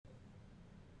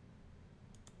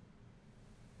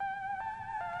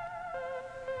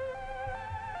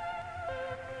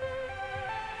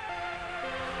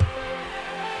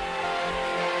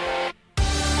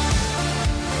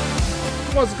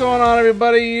What's going on,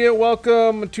 everybody?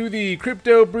 Welcome to the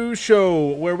Crypto Brew Show,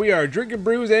 where we are drinking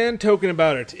brews and talking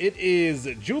about it. It is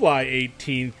July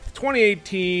 18th,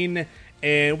 2018,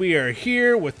 and we are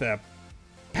here with a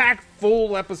packed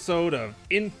full episode of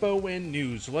info and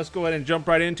news. So let's go ahead and jump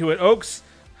right into it. Oaks,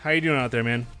 how you doing out there,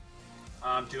 man?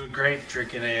 I'm doing great.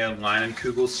 Drinking a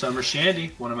Leinenkugel Summer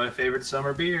Shandy, one of my favorite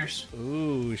summer beers.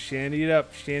 Ooh, shandy it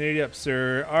up,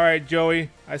 sir. All right, Joey,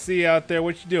 I see you out there.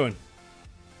 What you doing?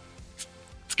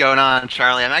 What's going on,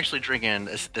 Charlie? I'm actually drinking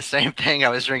the same thing I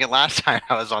was drinking last time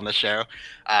I was on the show.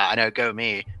 I know, go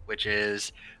me, which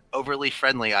is Overly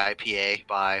Friendly IPA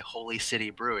by Holy City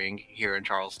Brewing here in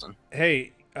Charleston.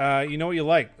 Hey, you know what you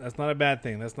like. That's not a bad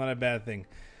thing.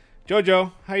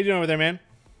 Jojo, how you doing over there, man?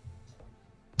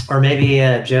 Or maybe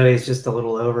Joey's just a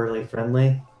little overly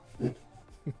friendly.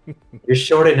 You're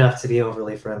short enough to be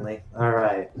overly friendly. All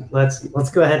right, let's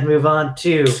go ahead and move on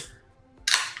to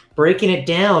breaking it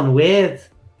down with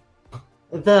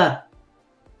the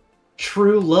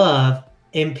True Love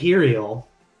Imperial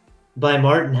by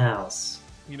Martin House.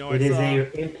 You know, it is a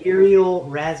Imperial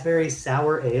Raspberry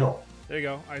Sour Ale. There you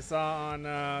go. I saw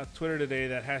on Twitter today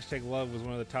that hashtag love was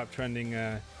one of the top trending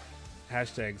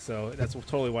hashtags, so that's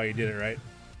totally why you did it, right?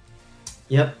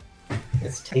 Yep.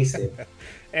 It's tasty.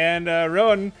 And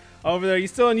Rowan, over there, you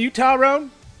still in Utah,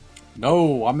 Rowan?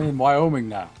 No, I'm in Wyoming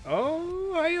now.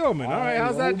 Oh, Wyoming. All right,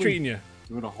 how's that treating you?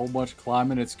 Doing a whole bunch of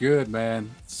climbing. It's good,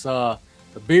 man. It's the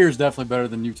beer is definitely better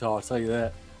than Utah, I'll tell you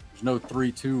that. There's no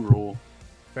 3-2 rule.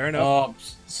 Fair enough.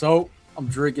 So I'm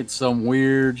drinking some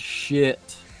weird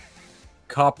shit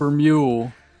Copper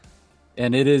Mule,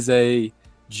 and it is a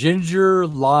ginger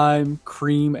lime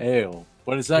cream ale,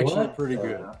 but it's actually pretty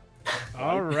good.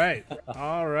 All right.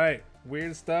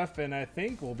 Weird stuff, and I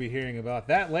think we'll be hearing about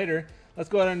that later. Let's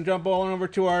go ahead and jump on over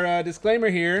to our disclaimer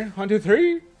here. 1, 2,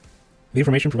 3. The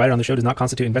information provided on the show does not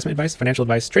constitute investment advice, financial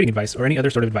advice, trading advice, or any other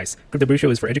sort of advice. Crypto Brew Show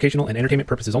is for educational and entertainment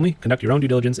purposes only. Conduct your own due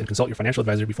diligence and consult your financial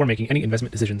advisor before making any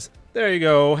investment decisions. There you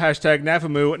go. Hashtag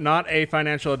NAFAMU, not a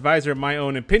financial advisor, my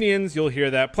own opinions. You'll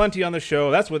hear that plenty on the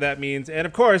show. That's what that means. And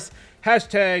of course,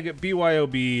 hashtag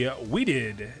BYOB, we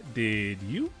did. Did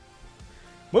you?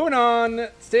 Moving on,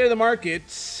 state of the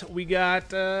market. We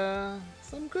got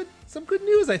some good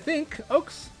news, I think.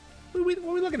 Oaks, what are we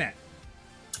looking at?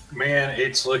 Man,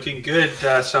 it's looking good.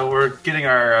 So we're getting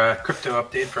our crypto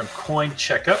update from Coin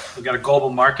Checkup. We got a global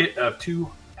market of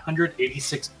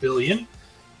 $286 billion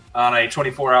on a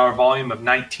 24-hour volume of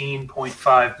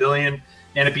 19.5 billion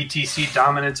and a BTC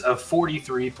dominance of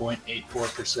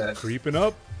 43.84%. Creeping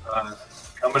up.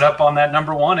 Coming up on that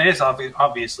number one is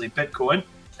obviously Bitcoin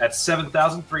at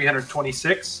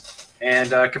 7,326,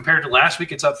 and compared to last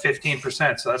week, it's up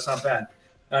 15%. So that's not bad.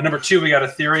 Number two, we got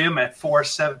Ethereum at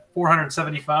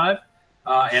 475.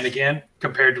 And again,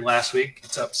 compared to last week,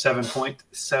 it's up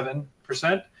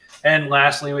 7.7%. And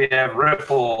lastly, we have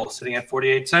Ripple sitting at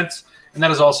 48 cents, and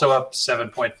that is also up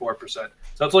 7.4%. So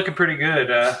it's looking pretty good.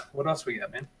 What else we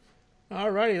got, man?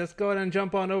 All righty, let's go ahead and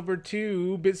jump on over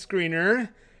to BitScreener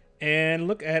and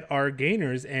look at our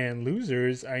gainers and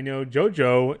losers. I know,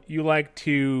 Jojo, you like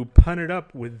to pun it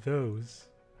up with those.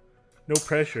 No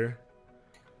pressure.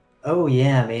 Oh,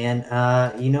 yeah, man.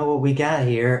 You know what we got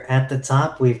here? At the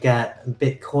top, we've got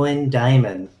Bitcoin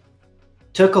Diamond.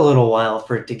 Took a little while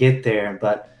for it to get there,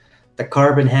 but the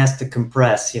carbon has to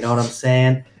compress, you know what I'm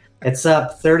saying? It's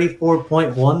up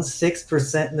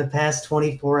 34.16% in the past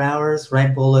 24 hours.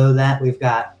 Right below that, we've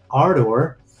got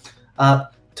Ardor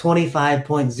up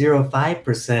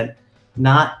 25.05%.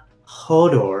 Not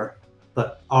Hodor,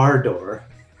 but Ardor.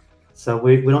 So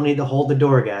we don't need to hold the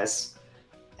door, guys.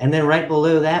 And then right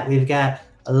below that, we've got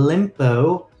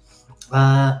Limpo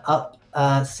up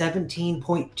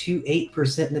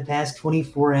 17.28% in the past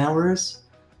 24 hours.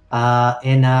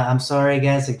 And I'm sorry,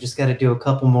 guys, I just got to do a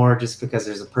couple more just because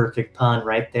there's a perfect pun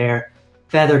right there.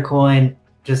 Feathercoin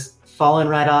just falling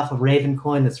right off of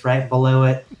Ravencoin that's right below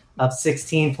it, up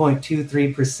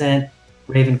 16.23%.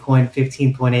 Ravencoin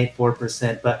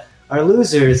 15.84%. But our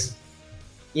losers,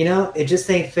 you know, it just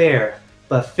ain't fair.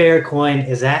 But Faircoin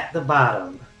is at the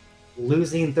bottom,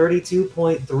 losing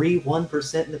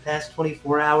 32.31% in the past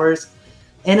 24 hours.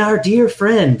 And our dear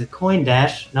friend,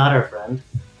 CoinDash, not our friend,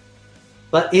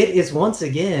 but it is once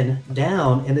again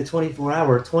down in the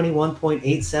 24-hour,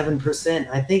 21.87%.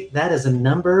 I think that is a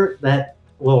number that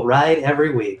will ride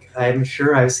every week. I'm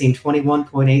sure I've seen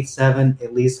 21.87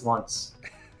 at least once.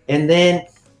 And then,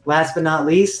 last but not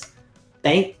least,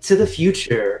 Bank to the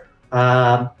Future.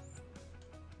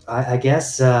 I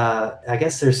guess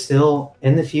they're still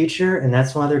in the future, and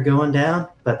that's why they're going down.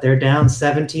 But they're down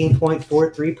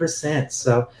 17.43%.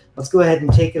 So let's go ahead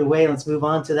and take it away. Let's move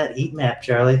on to that heat map,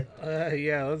 Charlie.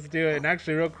 Yeah, let's do it. And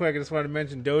actually, real quick, I just wanted to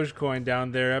mention Dogecoin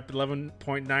down there, up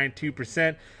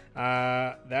 11.92%.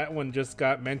 That one just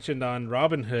got mentioned on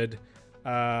Robinhood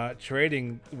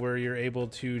trading, where you're able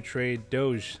to trade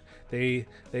Doge. They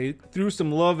threw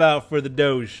some love out for the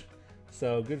Doge,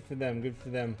 so good for them. Good for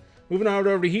them. Moving on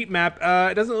over to heat map.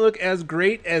 It doesn't look as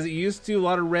great as it used to. A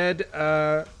lot of red,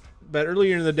 but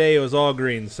earlier in the day it was all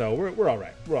green, so we're all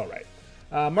right. We're all right.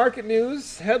 Market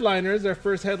news headliners. Our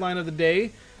first headline of the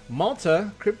day: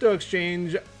 Malta crypto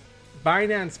exchange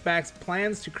Binance backs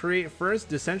plans to create first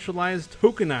decentralized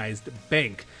tokenized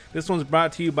bank. This one's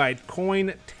brought to you by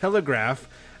Cointelegraph.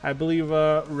 I believe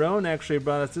Ron actually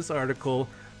brought us this article.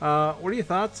 What are your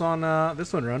thoughts on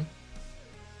this one, Ron?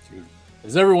 Dude,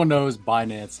 as everyone knows,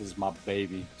 Binance is my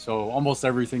baby. So almost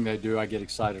everything they do, I get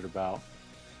excited about.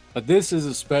 But this is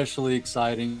especially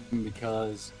exciting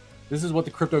because this is what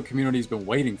the crypto community has been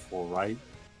waiting for, right?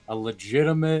 A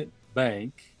legitimate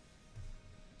bank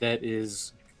that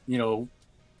is,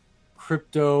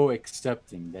 crypto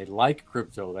accepting. They like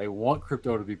crypto. They want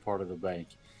crypto to be part of the bank.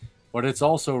 But it's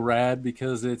also rad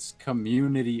because it's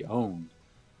community owned.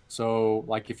 So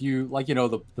like if you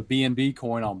the BNB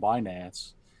coin on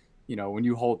Binance, when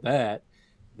you hold that,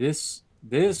 this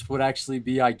would actually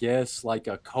be, I guess, like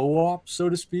a co-op, so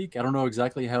to speak. I don't know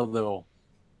exactly how they'll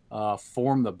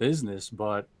form the business,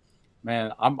 but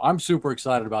man, I'm super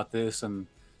excited about this, and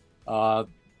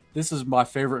this is my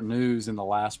favorite news in the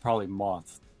last probably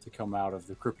month to come out of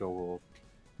the crypto world.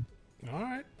 All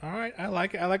right. I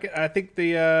like it. I think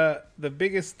the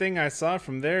biggest thing I saw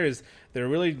from there is they're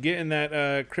really getting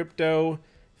that crypto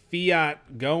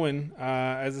fiat going.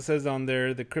 As it says on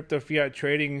there, the crypto fiat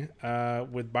trading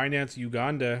with Binance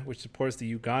Uganda, which supports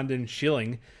the Ugandan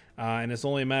shilling, and it's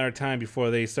only a matter of time before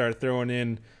they start throwing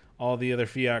in all the other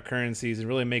fiat currencies and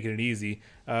really making it easy.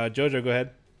 Jojo, go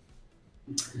ahead.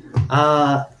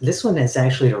 This one is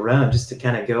actually to Ron, just to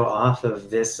kind of go off of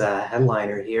this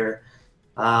headliner here.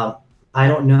 I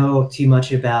don't know too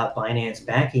much about Binance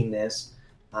backing this,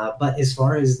 but as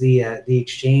far as the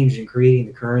exchange and creating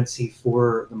the currency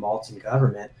for the Maltan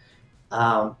government,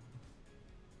 are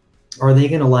they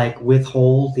going to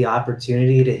withhold the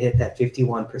opportunity to hit that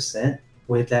 51%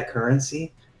 with that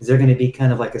currency? Is there going to be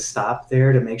kind of like a stop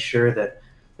there to make sure that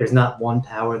there's not one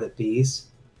power that bees?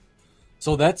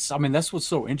 So that's what's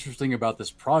so interesting about this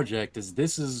project is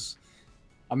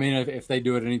if they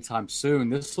do it anytime soon,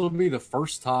 this will be the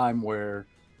first time where,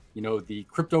 the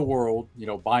crypto world,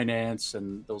 Binance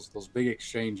and those big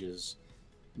exchanges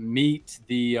meet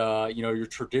the, your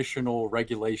traditional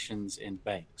regulations in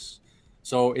banks.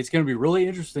 So it's going to be really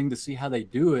interesting to see how they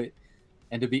do it.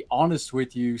 And to be honest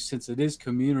with you, since it is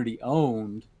community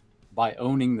owned by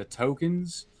owning the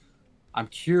tokens, I'm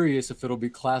curious if it'll be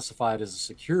classified as a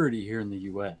security here in the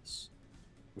U.S.,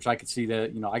 which I could see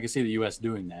that, I could see the U.S.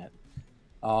 doing that.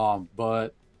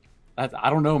 But I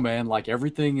don't know, man. Like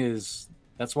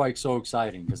that's why it's so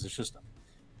exciting, because it's just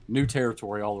new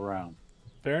territory all around.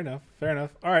 Fair enough.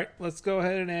 All right, let's go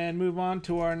ahead and move on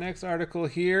to our next article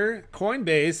here.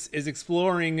 Coinbase is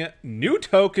exploring new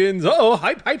tokens. Oh,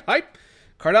 hype.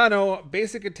 Cardano,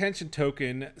 Basic Attention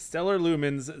Token, Stellar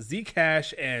Lumens,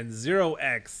 Zcash, and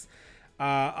 0x.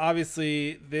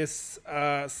 Obviously, this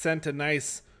sent a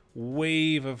nice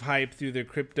wave of hype through the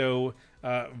crypto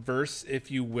verse,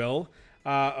 if you will.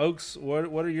 Oaks,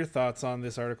 what are your thoughts on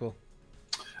this article?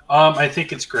 I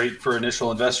think it's great for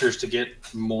initial investors to get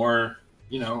more,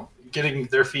 getting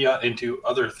their fiat into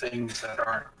other things that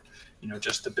aren't,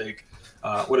 just the big,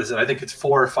 what is it? I think it's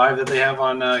 4 or 5 that they have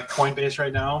on Coinbase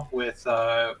right now with,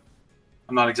 I'm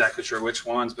not exactly sure which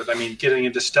ones, but getting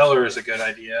into Stellar is a good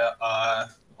idea.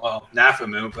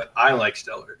 Nafamu, but I like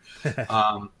Stellar.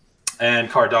 And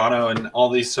Cardano and all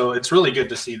these. So it's really good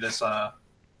to see this,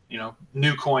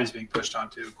 new coins being pushed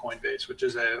onto Coinbase, which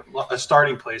is a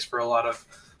starting place for a lot of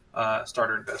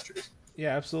starter investors.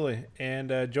 Yeah, absolutely.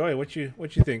 And Joy, what you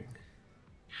think?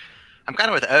 I'm kind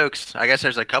of with Oaks. I guess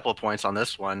there's a couple of points on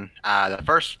this one. The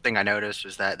first thing I noticed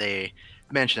was that they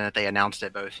mentioned that they announced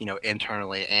it both,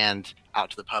 internally and out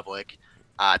to the public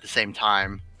at the same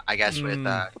time. I guess with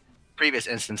previous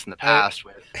instance in the past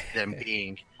with them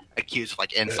being accused of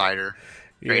insider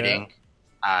trading,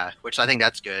 which I think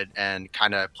that's good, and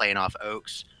kind of playing off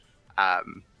Oaks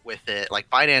with it.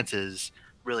 Binance is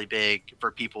really big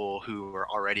for people who are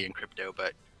already in crypto,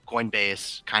 but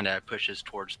Coinbase kind of pushes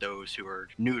towards those who are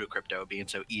new to crypto, being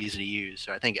so easy to use.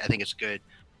 So I think it's good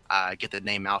get the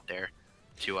name out there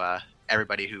to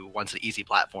everybody who wants an easy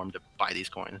platform to buy these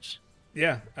coins.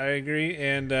 Yeah, I agree.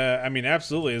 And I mean,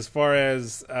 absolutely. As far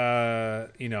as,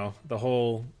 the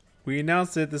whole, we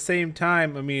announced it at the same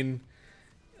time. I mean,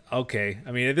 okay.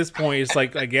 I mean, at this point, it's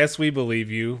like, I guess we believe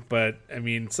you. But I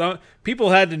mean, some people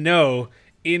had to know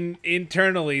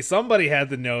internally, somebody had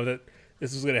to know that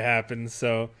this was going to happen.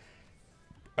 So,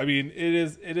 I mean,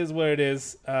 it is what it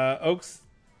is. Oaks?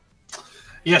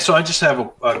 Yeah, so I just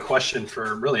have a question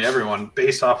for really everyone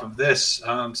based off of this.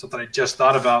 Something I just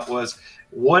thought about was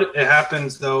what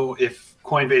happens, though, if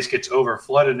Coinbase gets over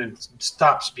flooded and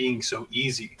stops being so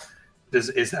easy?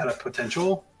 Is that a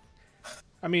potential?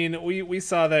 I mean, we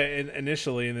saw that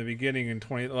initially in the beginning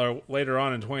or later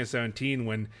on in 2017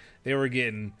 when they were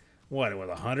getting, what, it was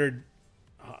 100,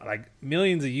 like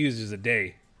millions of users a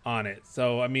day on it.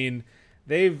 So, I mean,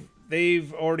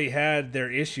 they've already had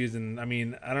their issues, and I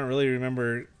mean, I don't really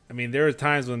remember. I mean, there were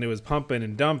times when it was pumping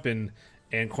and dumping,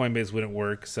 and Coinbase wouldn't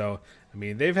work. So, I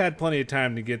mean, they've had plenty of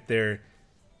time to get their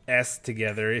S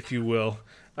together, if you will.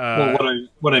 Well,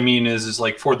 what I mean is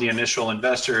like for the initial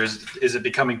investor, is it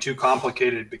becoming too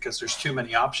complicated because there's too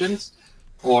many options?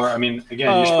 Or, I mean,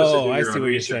 again, you're supposed to do your own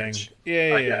research.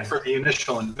 Yeah. For the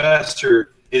initial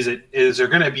investor, is there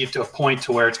going to be to a point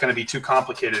to where it's going to be too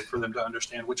complicated for them to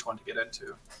understand which one to get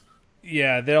into?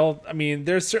 Yeah,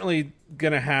 they're certainly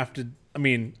going to have to,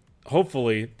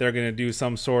 hopefully they're going to do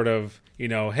some sort of,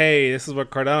 hey, this is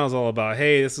what Cardano's all about.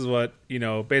 Hey, this is what,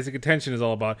 basic attention is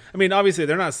all about. I mean, obviously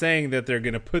they're not saying that they're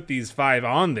going to put these 5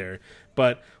 on there,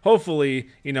 but hopefully,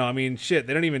 they don't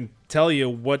even tell you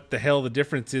what the hell the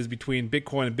difference is between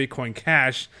Bitcoin and Bitcoin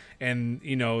Cash. And,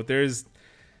 there's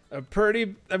a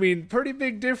pretty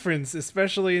big difference,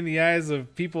 especially in the eyes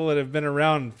of people that have been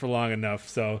around for long enough.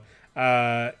 So,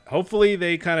 hopefully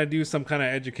they kind of do some kind of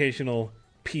educational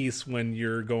piece when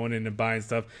you're going in and buying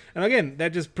stuff. And again, that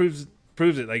just proves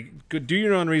it. Like, do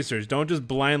your own research. Don't just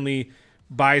blindly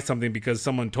buy something because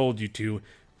someone told you to.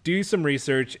 Do some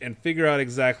research and figure out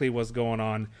exactly what's going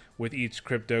on with each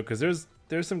crypto, because there's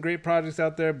some great projects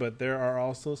out there, but there are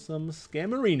also some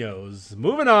scamerinos.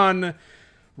 Moving on.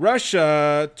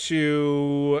 Russia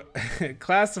to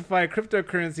classify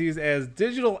cryptocurrencies as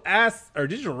digital rights.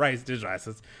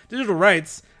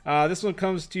 This one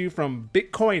comes to you from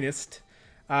Bitcoinist.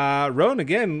 Roan,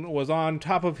 again, was on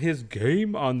top of his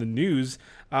game on the news.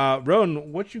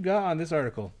 Roan, what you got on this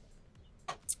article?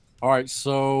 All right,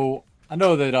 so I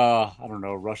know that,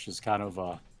 Russia's kind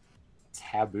of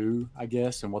taboo, I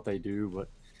guess, in what they do, but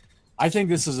I think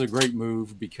this is a great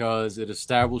move because it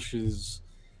establishes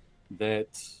that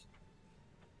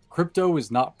crypto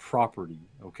is not property,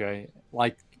 okay?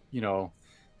 Like,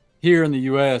 here in the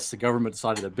U.S., the government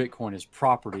decided that Bitcoin is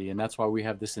property, and that's why we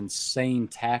have this insane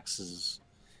taxes.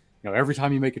 Every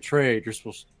time you make a trade, you're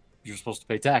supposed to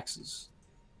pay taxes.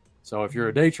 So if you're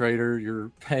a day trader, you're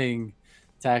paying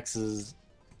taxes,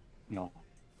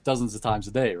 dozens of times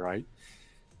a day, right?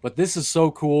 But this is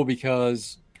so cool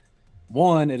because,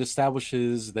 one, it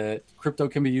establishes that crypto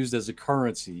can be used as a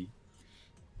currency.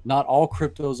 Not all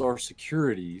cryptos are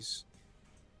securities,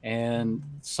 and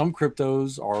some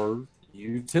cryptos are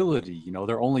utility.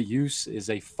 Their only use is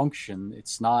a function.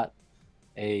 It's not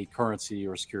a currency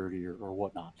or security or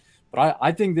whatnot. But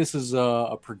I think this is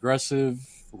a progressive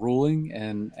ruling,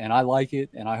 and I like it,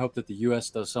 and I hope that the U.S.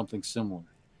 does something similar,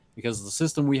 because the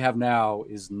system we have now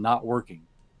is not working.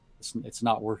 It's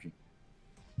not working.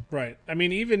 Right. I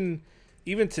mean,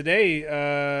 even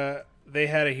today, they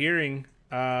had a hearing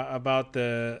about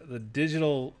the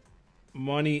digital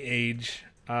money age,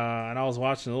 and I was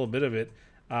watching a little bit of it.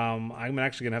 I'm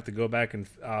actually gonna have to go back and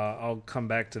I'll come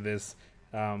back to this.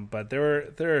 But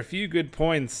there are a few good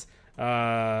points.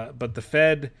 But the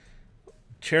Fed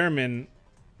chairman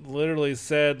literally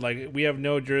said, like, we have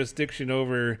no jurisdiction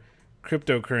over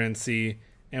cryptocurrency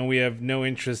and we have no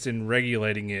interest in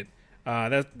regulating it.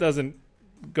 That doesn't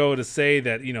go to say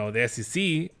that the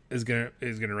SEC is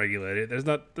gonna regulate it.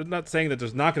 They're not saying that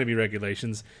there's not going to be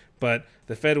regulations, but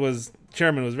the Fed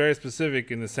chairman was very specific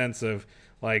in the sense of,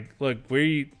 like, look,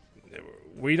 we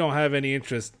don't have any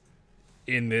interest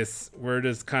in this. We're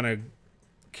just kind of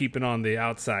keeping on the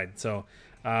outside. So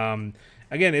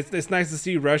again, it's nice to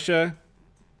see Russia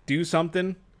do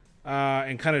something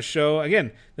and kind of show.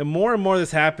 Again, the more and more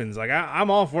this happens, like,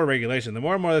 I'm all for regulation. The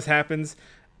more and more this happens,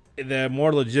 the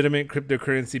more legitimate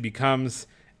cryptocurrency becomes,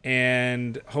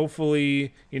 and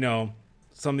hopefully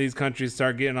some of these countries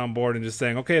start getting on board and just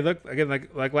saying, okay, look, again,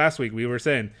 like last week we were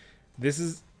saying, this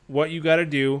is what you got to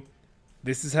do,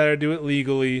 this is how to do it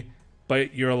legally,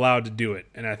 but you're allowed to do it.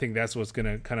 And I think that's what's going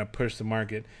to kind of push the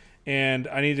market. And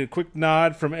I need a quick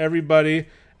nod from everybody.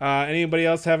 Anybody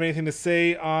else have anything to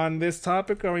say on this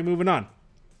topic? Or are we moving on?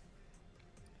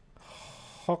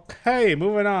 Okay,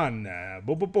 moving on.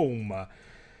 Boom, boom, boom.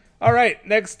 All right,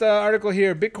 next article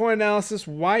here. Bitcoin analysis,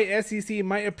 why SEC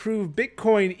might approve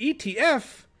Bitcoin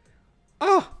ETF.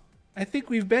 Oh, I think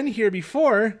we've been here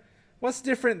before. What's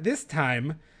different this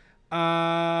time? Hey,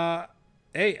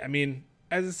 I mean,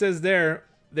 as it says there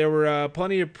were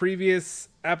plenty of previous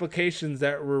applications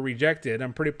that were rejected.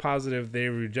 I'm pretty positive they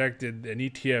rejected an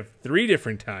ETF 3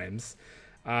 different times.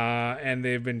 And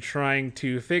they've been trying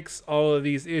to fix all of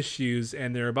these issues,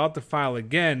 and they're about to file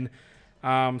again.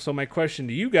 So my question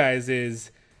to you guys is,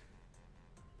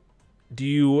 are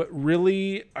you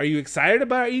excited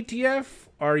about ETF?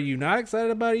 Are you not excited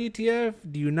about ETF?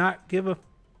 Do you not give a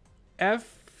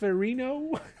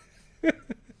F-ferino?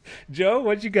 Joe,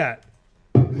 what you got?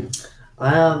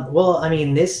 Well, I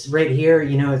mean, this right here,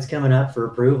 it's coming up for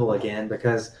approval again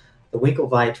because the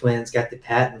Winklevi twins got the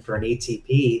patent for an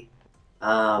ETP.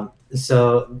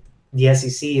 So the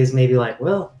SEC is maybe like,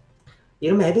 well,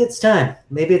 maybe it's time.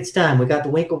 Maybe it's time. We got the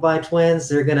Winklevi twins.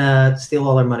 They're going to steal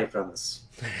all our money from us.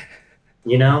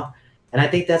 And I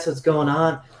think that's what's going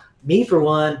on. Me, for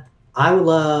one, I would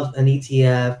love an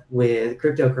ETF with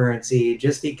cryptocurrency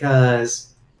just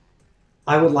because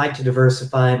I would like to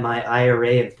diversify my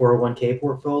IRA and 401k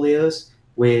portfolios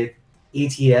with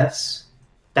ETFs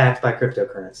backed by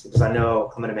cryptocurrency because I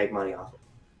know I'm going to make money off it.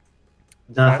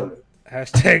 Nothing.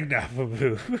 Hashtag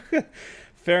Nafamu.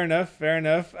 Fair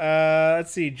enough.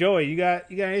 Let's see, Joey, you got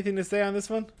anything to say on this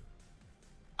one?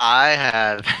 I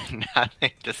have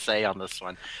nothing to say on this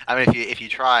one. I mean, if you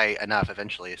try enough,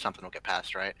 eventually something will get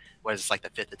passed, right? What is this, like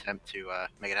the 5th attempt to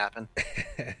make it happen?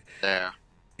 So,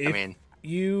 If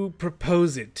you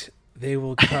propose it, they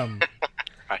will come.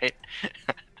 Right?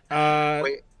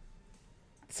 Wait.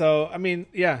 So, I mean,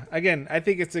 yeah, again, I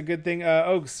think it's a good thing.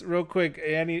 Oaks, real quick,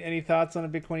 any thoughts on a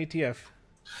Bitcoin ETF?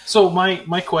 So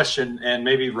my question, and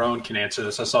maybe Roan can answer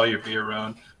this. I saw your beer,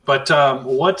 Roan. But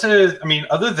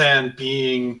other than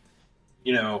being,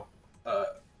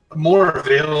 more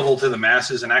available to the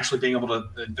masses and actually being able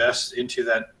to invest into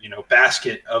that,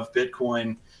 basket of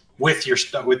Bitcoin with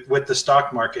with the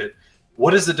stock market,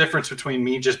 what is the difference between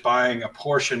me just buying a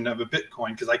portion of a Bitcoin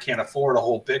because I can't afford a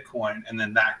whole Bitcoin and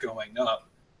then that going up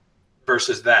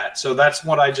versus that? So that's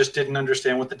what I just didn't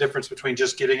understand, what the difference between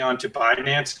just getting onto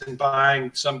Binance and buying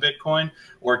some Bitcoin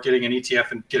or getting an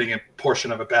ETF and getting a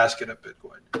portion of a basket of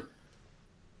Bitcoin.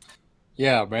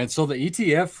 Yeah, man. So the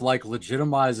ETF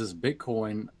legitimizes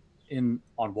Bitcoin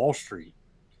on Wall Street.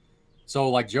 So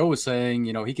like Joe was saying,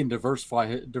 he can diversify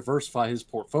his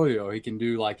portfolio. He can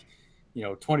do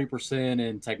 20%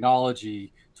 in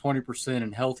technology, 20%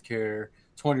 in healthcare,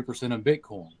 20% in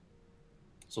Bitcoin.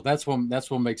 So that's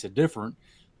what makes it different.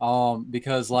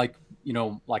 Because my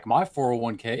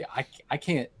 401k, I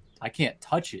can't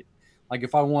touch it. Like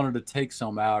if I wanted to take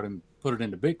some out and put it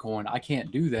into Bitcoin, I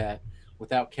can't do that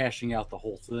without cashing out the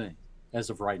whole thing as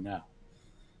of right now.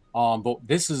 But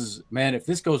this is, man, if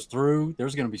this goes through,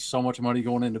 there's going to be so much money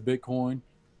going into Bitcoin.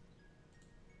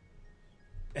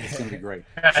 It's going to be great.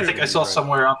 I think I saw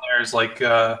somewhere on there is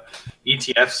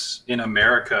ETFs in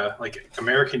America,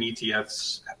 American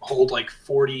ETFs hold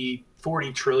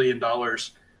 $40 trillion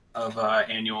of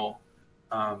annual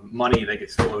money that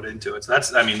gets flowed into it. So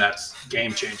that's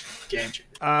game changing.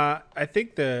 I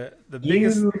think the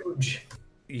biggest, huge.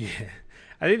 Yeah,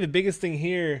 I think the biggest thing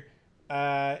here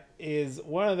is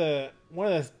one of the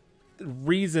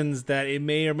reasons that it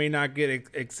may or may not get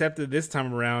accepted this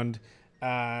time around.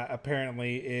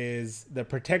 Apparently, is the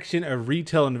protection of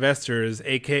retail investors,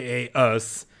 aka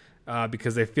us,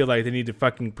 because they feel like they need to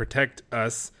fucking protect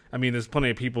us. I mean, there's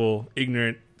plenty of people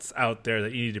ignorance out there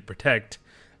that you need to protect.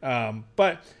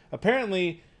 But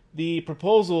apparently, the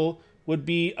proposal would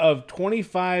be of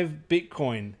 25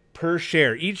 Bitcoin per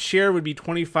share. Each share would be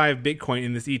 25 Bitcoin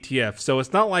in this ETF. So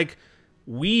it's not like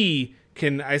we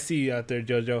can. I see you out there,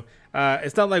 Jojo.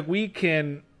 It's not like we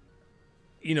can,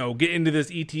 get into this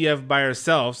ETF by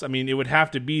ourselves. I mean, it would have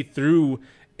to be through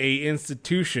a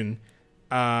institution,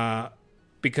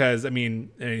 because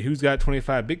who's got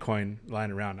 25 Bitcoin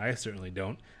lying around? I certainly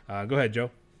don't. Go ahead,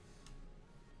 Joe.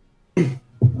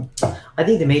 I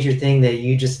think the major thing that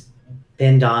you just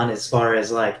pinned on as far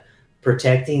as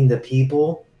protecting the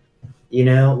people,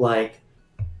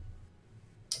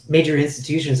 major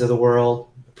institutions of the world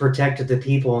protected the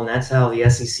people, and that's how the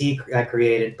SEC got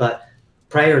created. But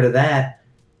prior to that,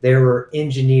 there were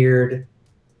engineered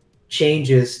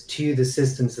changes to the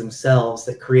systems themselves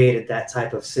that created that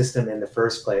type of system in the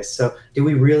first place. So do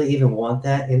we really even want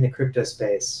that in the crypto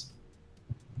space?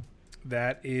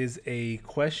 That is a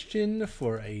question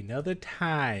for another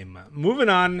time. Moving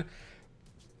on.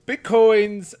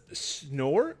 Bitcoin's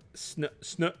snore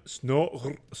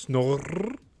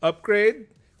upgrade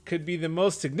could be the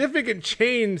most significant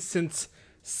change since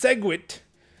SegWit.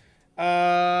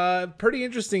 Pretty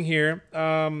interesting here.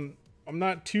 I'm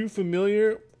not too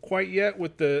familiar quite yet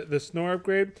with the snore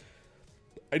upgrade.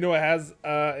 I know it has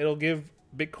it'll give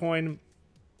Bitcoin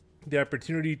the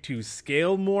opportunity to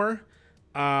scale more.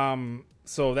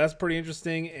 So that's pretty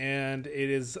interesting, and it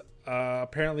is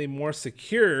apparently more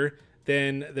secure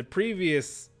than the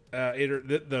previous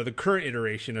the current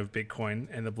iteration of Bitcoin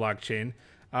and the blockchain.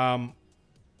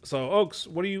 So Oaks,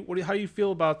 how do you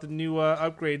feel about the new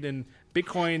upgrade and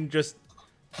Bitcoin just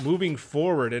moving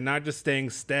forward and not just staying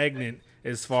stagnant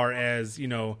as far as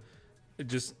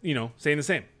just staying the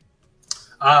same?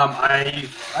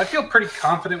 I feel pretty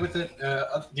confident with it.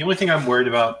 The only thing I'm worried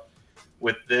about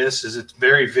with this is it's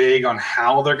very vague on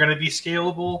how they're going to be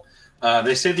scalable.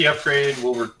 They say the upgrade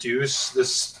will reduce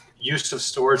this use of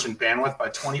storage and bandwidth by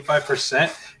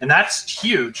 25%, and that's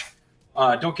huge.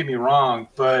 Don't get me wrong,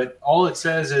 but all it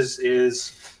says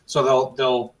is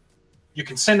so you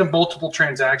can send them multiple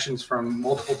transactions from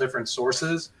multiple different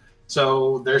sources.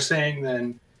 So they're saying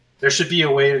then there should be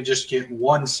a way to just get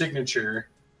one signature.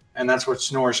 And that's what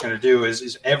Snore is going to do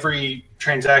is every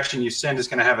transaction you send is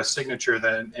going to have a signature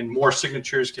and more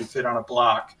signatures can fit on a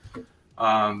block.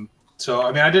 So,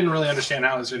 I mean, I didn't really understand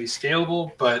how it was going to be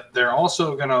scalable, but they're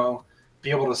also going to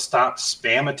be able to stop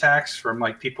spam attacks from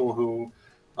like people who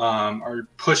are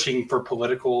pushing for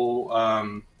political,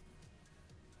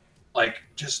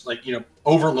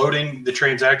 overloading the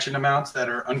transaction amounts that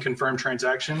are unconfirmed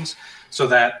transactions so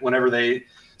that whenever they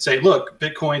say, look,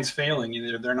 Bitcoin's failing,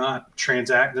 they're not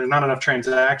enough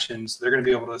transactions, they're going to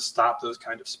be able to stop those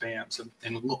kind of spams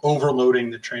and overloading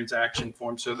the transaction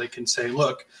form so they can say,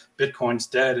 look, Bitcoin's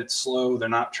dead, it's slow,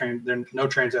 no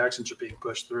transactions are being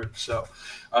pushed through. So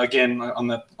again, on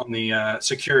the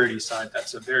security side,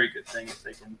 that's a very good thing if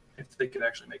they could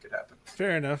actually make it happen.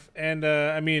 Fair enough. And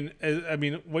I mean,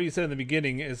 what you said in the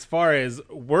beginning, as far as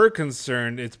we're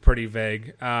concerned, it's pretty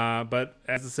vague. But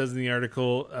as it says in the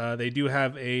article, they do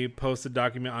have a posted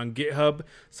document on GitHub,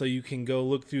 so you can go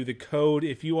look through the code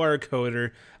if you are a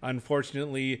coder.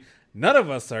 Unfortunately, none of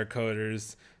us are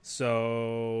coders,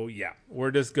 so yeah, we're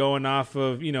just going off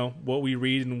of what we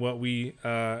read and what we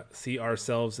see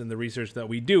ourselves in the research that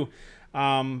we do.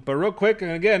 But real quick,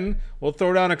 and again, we'll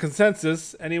throw down a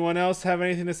consensus. Anyone else have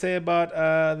anything to say about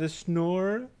the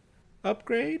Snore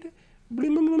upgrade?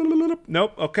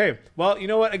 Nope. Okay. Well, you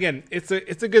know what? Again, it's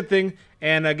a good thing.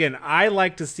 And again, I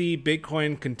like to see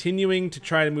Bitcoin continuing to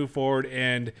try to move forward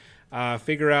and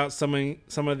figure out some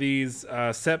of these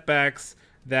setbacks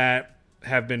that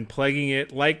have been plaguing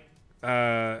it, like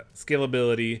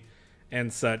scalability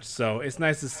and such. So it's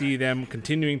nice to see them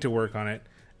continuing to work on it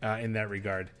in that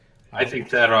regard. I think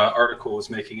that article was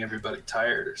making everybody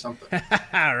tired or something.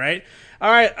 All right.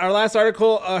 Our last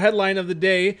article, headline of the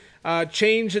day,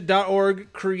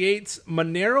 Change.org creates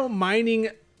Monero mining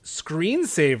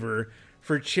screensaver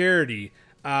for charity.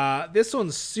 This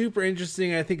one's super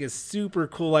interesting. I think it's super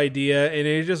cool idea. And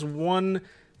it's just one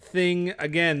thing,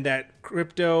 again, that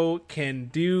crypto can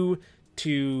do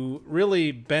to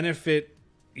really benefit,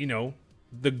 the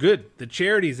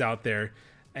charities out there.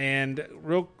 And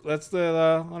that's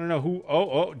I don't know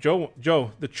who.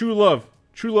 Joe, the True Love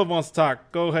wants to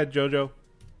talk. Go ahead, Jojo.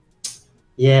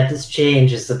 Yeah, this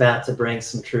change is about to bring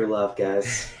some true love,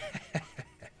 guys.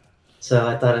 So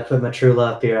I thought I'd put my True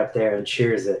Love beer up there and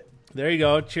cheers it. There you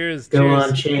go. Cheers. Go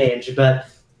on, change. But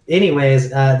anyways,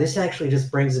 this actually just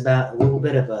brings about a little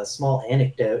bit of a small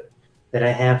anecdote that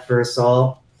I have for us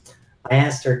all. I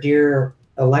asked our dear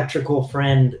electrical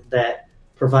friend that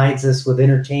provides us with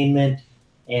entertainment,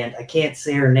 and I can't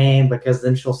say her name because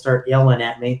then she'll start yelling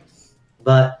at me.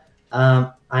 But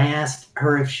I asked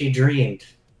her if she dreamed.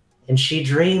 And she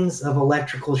dreams of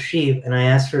electrical sheep. And I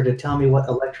asked her to tell me what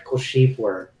electrical sheep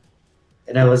were.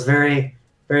 And I was very,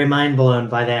 very mind blown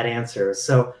by that answer.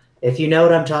 So if you know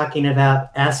what I'm talking about,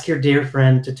 ask your dear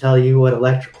friend to tell you what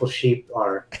electrical sheep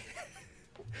are.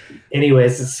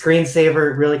 Anyways, the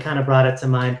screensaver really kind of brought it to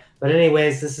mind. But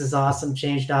anyways, this is awesome.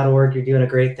 Change.org. You're doing a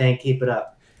great thing. Keep it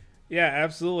up. Yeah,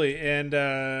 absolutely. And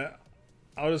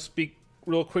I'll just speak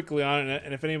real quickly on it.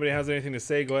 And if anybody has anything to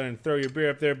say, go ahead and throw your beer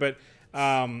up there. But,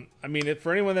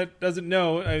 for anyone that doesn't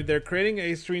know, they're creating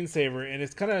a screensaver. And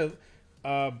it's kind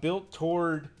of built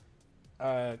toward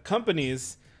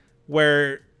companies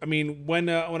where, when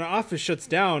an office shuts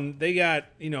down, they got,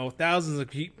 thousands of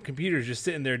computers just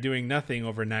sitting there doing nothing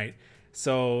overnight.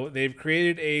 So they've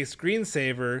created a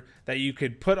screensaver that you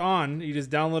could put on. You just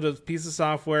download a piece of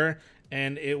software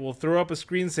and it will throw up a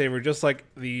screensaver, just like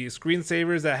the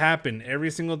screensavers that happen every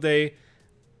single day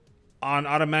on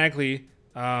automatically,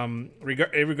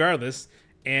 regardless.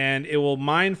 And it will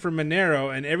mine for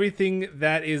Monero, and everything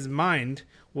that is mined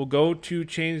will go to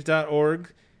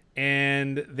change.org,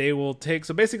 and they will take.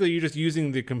 So basically, you're just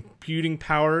using the computing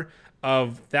power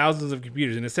of thousands of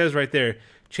computers. And it says right there,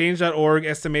 change.org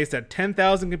estimates that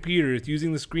 10,000 computers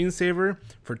using the screensaver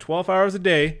for 12 hours a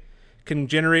day can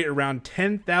generate around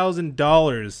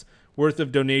 $10,000 worth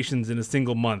of donations in a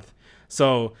single month.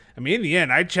 So, I mean, in the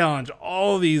end, I challenge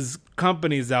all these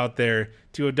companies out there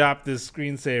to adopt this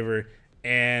screensaver.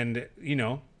 And, you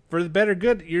know, for the better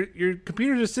good, your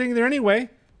computers are sitting there anyway.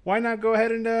 Why not go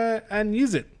ahead and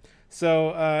use it?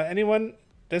 So, anyone?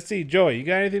 Let's see, Joey, you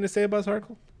got anything to say about this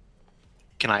article?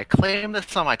 Can I claim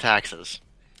this on my taxes?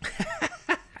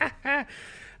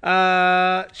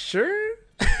 Sure.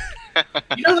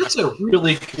 You know, that's a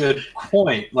really good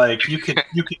point. Like, you could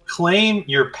claim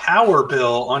your power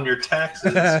bill on your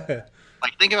taxes.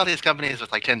 Like, think about these companies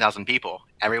with like 10,000 people.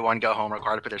 Everyone go home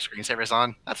required to put their screensavers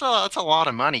on. That's a lot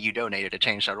of money you donated to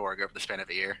change.org over the span of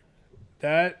a year.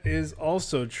 That is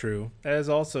also true. But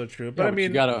Yeah, I mean,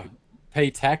 you gotta pay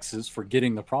taxes for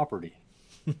getting the property,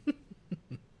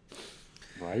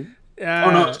 right?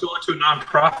 Oh no, it's going to a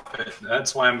nonprofit.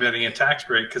 That's why I'm getting a tax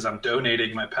break, because I'm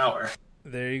donating my power.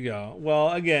 There you go.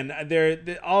 Well, again,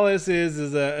 all this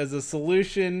is a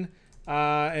solution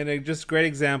and a just great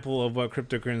example of what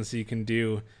cryptocurrency can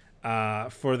do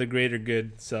for the greater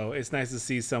good. So it's nice to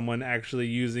see someone actually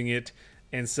using it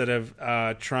instead of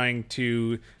trying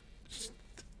to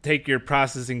take your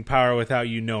processing power without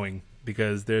you knowing,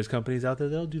 because there's companies out there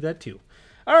that'll do that too.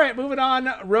 All right, moving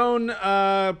on. Roan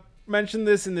mentioned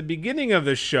this in the beginning of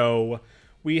the show.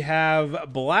 We have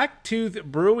Blacktooth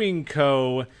Brewing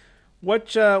Co.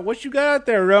 What you got out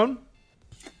there, Roan?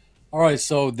 All right,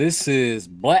 so this is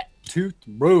Blacktooth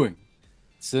Brewing.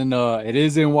 It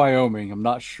is in Wyoming. I'm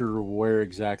not sure where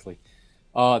exactly.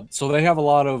 So they have a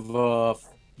lot of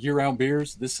year-round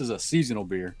beers. This is a seasonal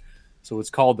beer, so it's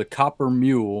called the Copper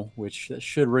Mule, which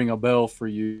should ring a bell for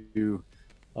you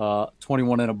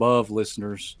 21 and above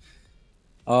listeners.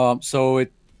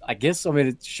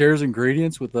 It shares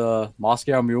ingredients with the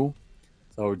Moscow Mule,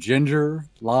 so ginger,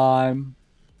 lime,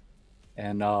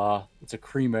 and it's a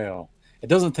cream ale. It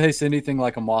doesn't taste anything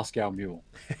like a Moscow Mule.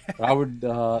 But I would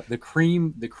the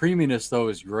creaminess though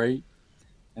is great,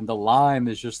 and the lime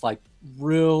is just like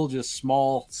just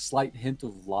small, slight hint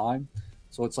of lime.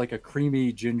 So it's like a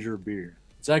creamy ginger beer.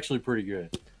 It's actually pretty good.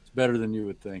 It's better than you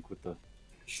would think with the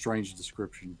strange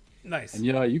description. Nice. And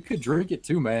you could drink it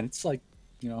too, man. It's like,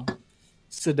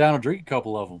 sit down and drink a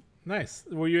couple of them. Nice.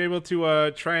 Were you able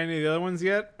to try any of the other ones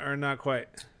yet, or not quite?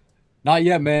 Not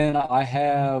yet, man. I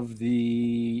have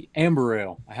the Amber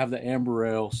Ale.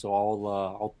 So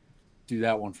I'll do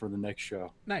that one for the next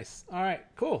show. Nice. All right.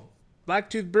 Cool.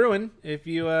 Blacktooth Brewing. If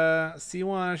you see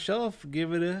one on a shelf,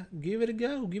 give it a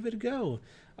go.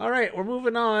 All right, we're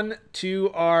moving on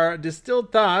to our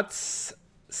distilled thoughts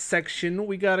section.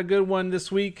 We got a good one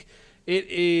this week. It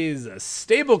is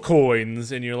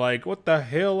stablecoins, and you're like, what the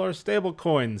hell are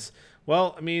stablecoins?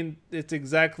 Well, I mean, it's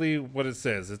exactly what it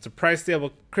says. It's a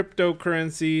price-stable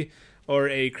cryptocurrency, or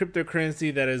a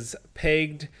cryptocurrency that is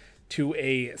pegged to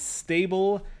a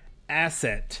stable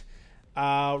asset.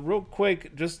 Real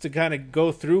quick, just to kind of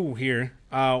go through here,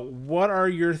 what are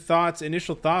your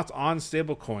initial thoughts on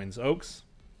stablecoins, Oaks?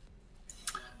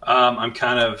 I'm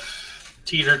kind of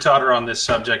teeter-totter on this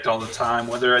subject all the time,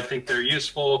 whether I think they're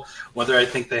useful, whether I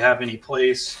think they have any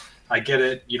place. I get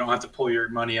it. You don't have to pull your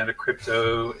money out of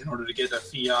crypto in order to get a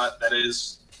fiat that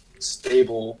is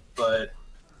stable, but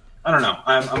I don't know.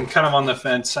 I'm kind of on the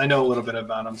fence. I know a little bit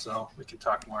about them, so we can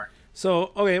talk more.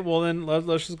 So, okay, well then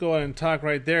let's just go ahead and talk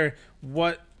right there.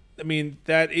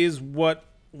 That is why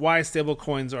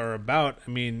stablecoins are about.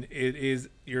 I mean, it is,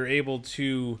 you're able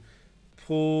to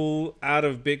pull out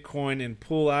of Bitcoin and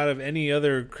pull out of any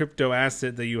other crypto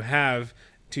asset that you have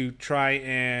to try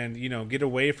and, get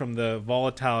away from the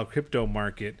volatile crypto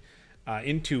market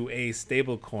into a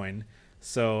stable coin.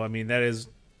 So, I mean, that is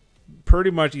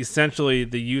pretty much essentially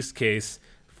the use case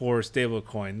for stable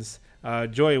coins.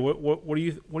 Joey, what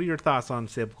are your thoughts on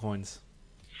stable coins?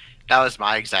 That was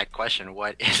my exact question.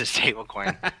 What is a stable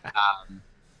coin?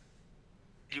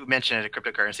 You mentioned a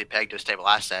cryptocurrency pegged to a stable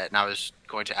asset, and I was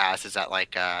going to ask, is that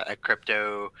like a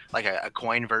crypto, like a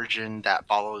coin version that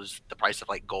follows the price of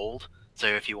like gold? So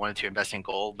if you wanted to invest in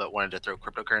gold but wanted to throw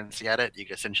cryptocurrency at it, you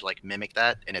could essentially like mimic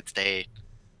that and it stay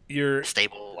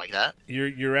stable like that.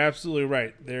 You're absolutely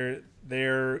right.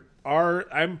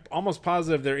 I'm almost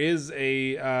positive there is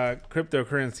a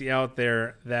cryptocurrency out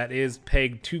there that is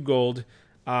pegged to gold.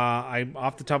 I'm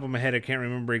off the top of my head, I can't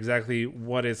remember exactly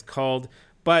what it's called,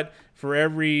 but for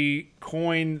every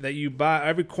coin that you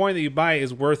buy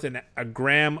is worth a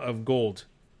gram of gold,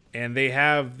 and they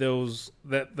have those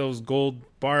gold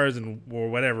bars or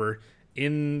whatever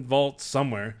in vaults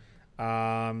somewhere.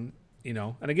 And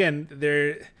again,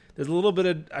 there's a little bit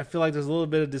of, I feel like there's a little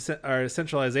bit of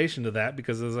centralization to that,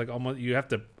 because there's like almost, you have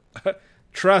to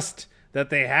trust that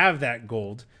they have that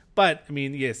gold. But I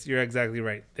mean, yes, you're exactly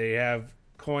right. They have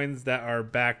coins that are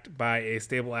backed by a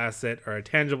stable asset or a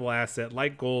tangible asset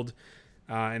like gold,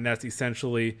 and that's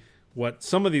essentially what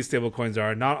some of these stable coins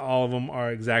are. Not all of them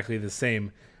are exactly the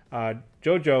same.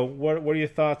 Jojo, what are your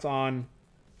thoughts on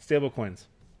stable coins?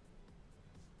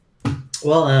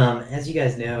 Well, as you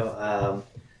guys know,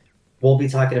 we'll be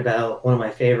talking about one of my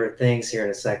favorite things here in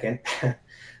a second.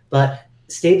 But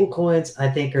stable coins, I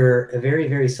think, are a very,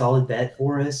 very solid bet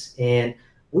for us. And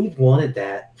we've wanted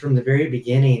that from the very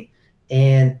beginning.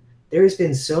 And there's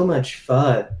been so much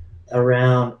FUD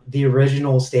around the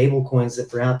original stable coins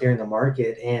that were out there in the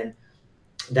market. And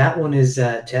that one is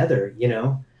Tether,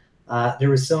 There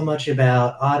was so much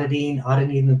about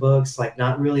auditing the books, like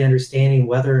not really understanding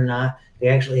whether or not they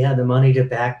actually had the money to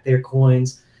back their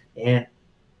coins, and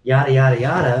yada, yada,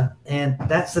 yada. And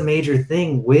that's the major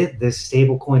thing with this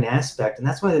stablecoin aspect. And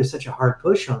that's why there's such a hard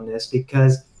push on this,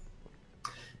 because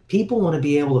people want to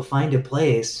be able to find a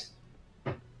place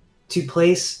to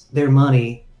place their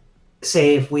money.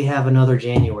 Say if we have another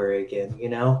January again,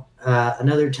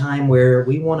 another time where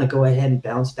we want to go ahead and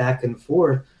bounce back and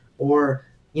forth, or,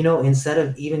 instead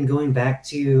of even going back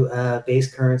to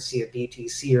base currency of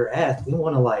BTC or ETH, we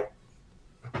want to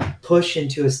push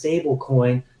into a stable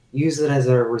coin, use it as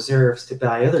our reserves to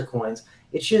buy other coins.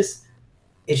 It's just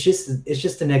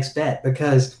the next bet,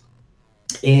 because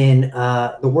in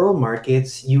the world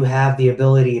markets, you have the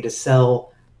ability to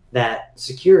sell that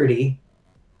security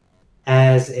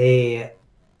as a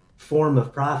form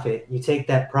of profit. You take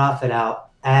that profit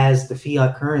out as the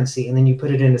fiat currency, and then you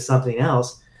put it into something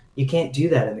else. You can't do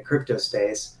that in the crypto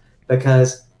space,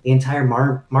 because the entire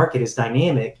market is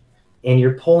dynamic, and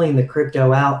you're pulling the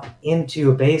crypto out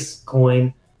into a base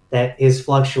coin that is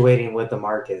fluctuating with the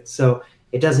market. So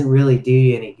it doesn't really do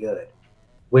you any good,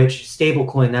 which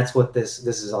stablecoin, that's what this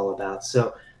is all about.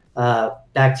 So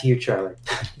back to you, Charlie.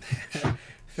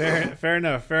 Fair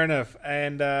enough.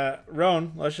 And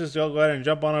Roan, let's just go ahead and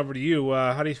jump on over to you.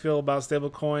 How do you feel about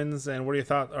stablecoins, and what are your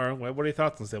thoughts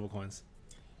on stablecoins?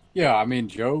 Yeah, I mean,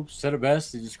 Joe said it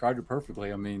best. He described it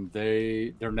perfectly. I mean,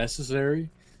 they're necessary,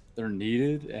 they're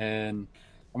needed, and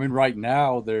I mean, right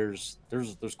now there's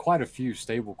quite a few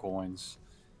stable coins.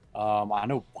 I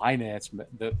know Binance,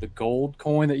 the gold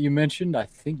coin that you mentioned, I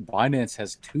think Binance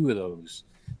has 2 of those.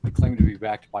 They claim to be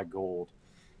backed by gold,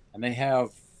 and they have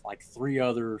like 3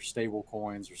 other stable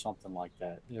coins or something like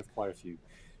that. They have quite a few,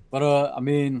 but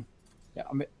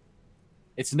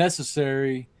it's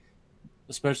necessary,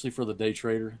 especially for the day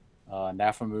trader,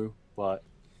 NAFAMU. But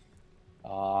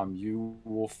you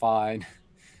will find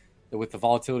that with the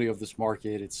volatility of this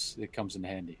market, it comes in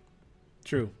handy.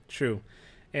 True.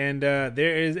 And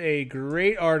there is a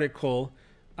great article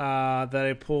that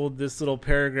I pulled this little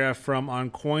paragraph from on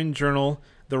Coin Journal,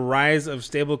 The Rise of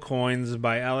Stablecoins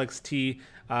by Alex T.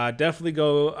 Definitely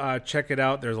go check it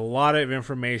out. There's a lot of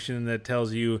information that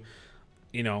tells you,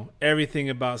 everything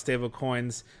about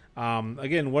stablecoins.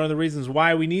 Again, one of the reasons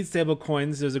why we need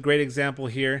stablecoins, there's a great example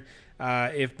here.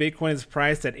 If Bitcoin is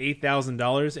priced at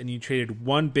 $8,000 and you traded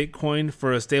 1 Bitcoin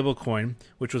for a stablecoin,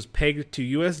 which was pegged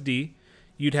to USD,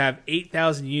 you'd have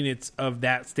 8,000 units of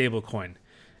that stablecoin.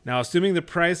 Now, assuming the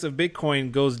price of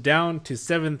Bitcoin goes down to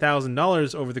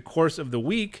 $7,000 over the course of the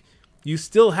week, you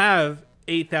still have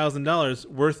 $8,000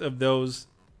 worth of those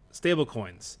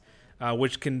stablecoins,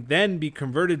 which can then be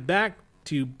converted back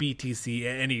to BTC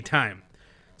at any time.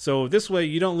 So this way,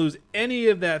 you don't lose any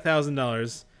of that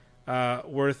 $1,000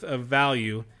 worth of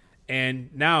value, and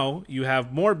now you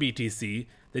have more BTC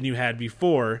than you had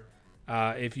before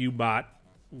if you bought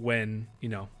when.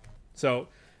 So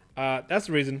that's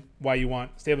the reason why you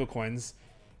want stablecoins.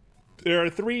 There are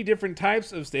 3 different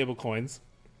types of stablecoins: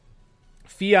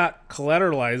 fiat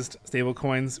collateralized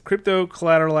stablecoins, crypto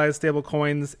collateralized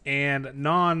stablecoins, and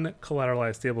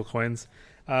non-collateralized stablecoins.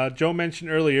 Joe mentioned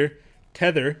earlier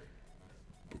Tether,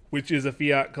 which is a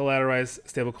fiat collateralized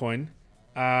stablecoin,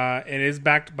 and is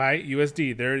backed by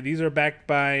USD. These are backed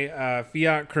by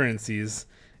fiat currencies,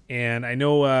 and I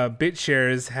know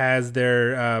BitShares has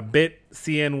their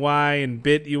BitCNY and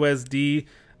BitUSD.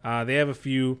 They have a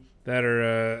few that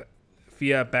are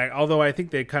fiat backed, although I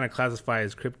think they kind of classify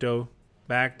as crypto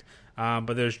backed.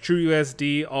 But there's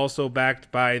TrueUSD also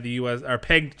backed by the US, or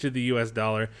pegged to the US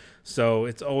dollar. So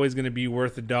it's always going to be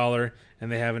worth $1,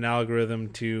 and they have an algorithm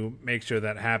to make sure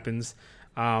that happens.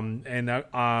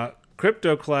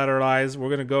 Crypto collateralized, we're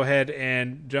going to go ahead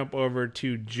and jump over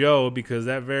to Joe, because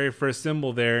that very first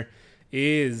symbol there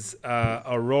is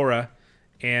Aurora.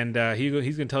 And he's going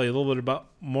to tell you a little bit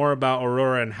more about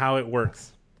Aurora and how it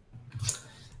works.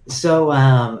 So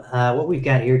what we've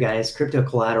got here, guys, crypto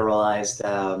collateralized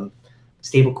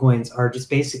stablecoins are just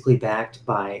basically backed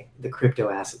by the crypto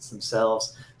assets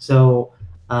themselves. So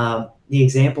the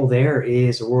example there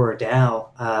is Aurora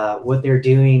DAO. What they're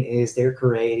doing is they're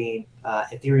creating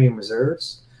Ethereum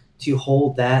reserves to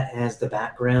hold that as the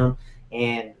background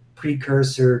and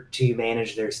precursor to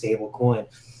manage their stablecoin.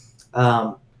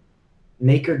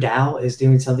 MakerDAO is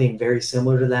doing something very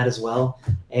similar to that as well.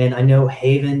 And I know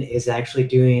Haven is actually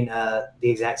doing the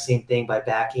exact same thing by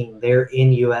backing their in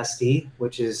USD,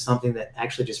 which is something that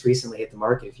actually just recently hit the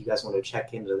market. If you guys want to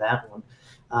check into that one,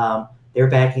 they're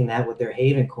backing that with their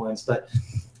Haven coins. But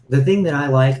the thing that I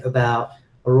like about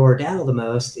Aurora DAO the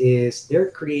most is they're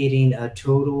creating a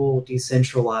total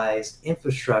decentralized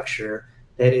infrastructure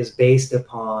that is based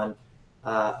upon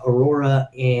Aurora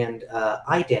and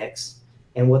IDEX.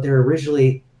 And what they're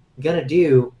originally going to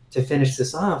do to finish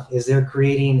this off is they're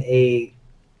creating a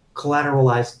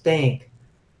collateralized bank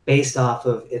based off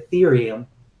of Ethereum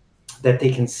that they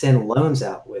can send loans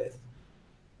out with.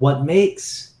 What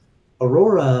makes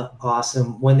Aurora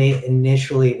awesome when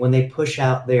they push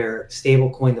out their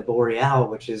stablecoin, the Boreal,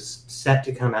 which is set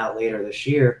to come out later this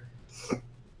year,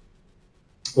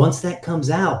 once that comes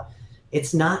out,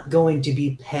 it's not going to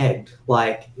be pegged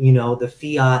like, the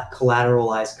fiat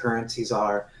collateralized currencies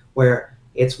are, where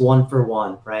it's one for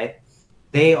one, right?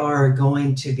 They are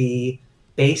going to be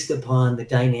based upon the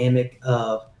dynamic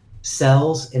of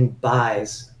sells and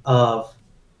buys of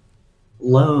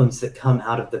loans that come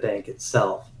out of the bank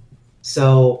itself.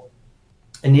 So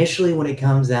initially when it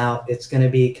comes out, it's going to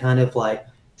be kind of like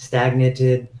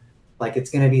stagnated, like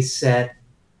it's going to be set,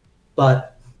 but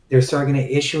they're starting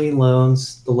to issuing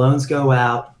loans. The loans go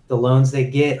out. The loans they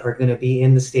get are going to be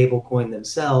in the stable coin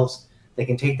themselves. They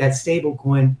can take that stable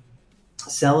coin,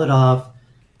 sell it off,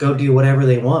 go do whatever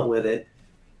they want with it.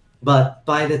 But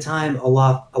by the time a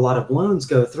lot of loans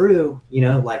go through,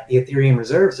 like the Ethereum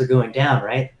reserves are going down,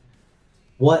 right?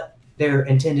 What their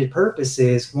intended purpose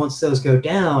is, once those go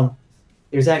down,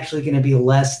 there's actually going to be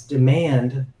less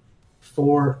demand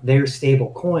for their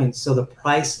stable coins. So the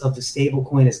price of the stable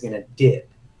coin is going to dip,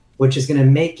 which is going to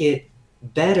make it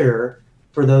better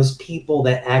for those people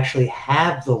that actually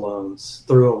have the loans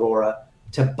through Aurora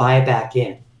to buy back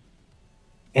in.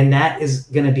 And that is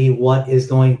going to be what is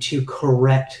going to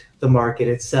correct the market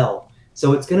itself.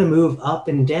 So it's going to move up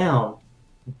and down,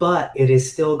 but it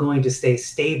is still going to stay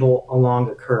stable along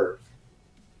a curve.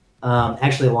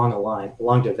 Actually along a line,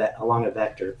 along a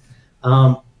vector.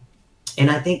 And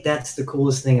I think that's the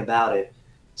coolest thing about it.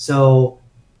 So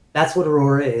that's what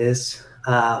Aurora is.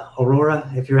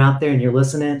 Aurora, if you're out there and you're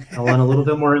listening, I want a little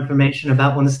bit more information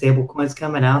about when the stable coin's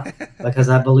coming out, because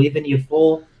I believe in you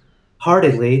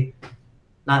full-heartedly.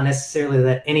 Not necessarily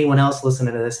that anyone else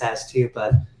listening to this has to,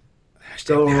 but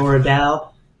go Aurora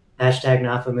DAO,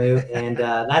 #NAFAMU, and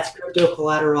that's crypto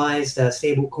collateralized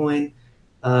stable coin.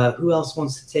 Who else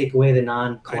wants to take away the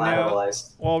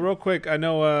non-collateralized? Well, real quick, I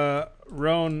know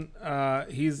Roan,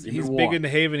 he's big into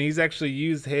Haven. He's actually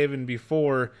used Haven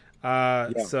before.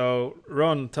 So,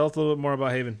 Ron, tell us a little bit more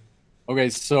about Haven. Okay,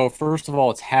 so first of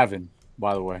all, it's Haven,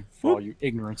 by the way, for all you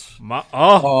ignorance.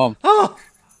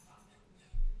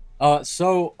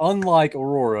 So unlike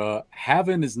Aurora,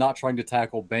 Haven is not trying to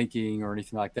tackle banking or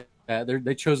anything like that.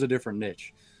 They chose a different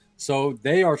niche. So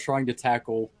they are trying to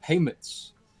tackle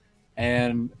payments.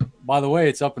 And by the way,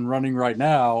 it's up and running right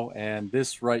now. And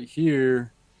this right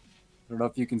here, I don't know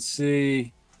if you can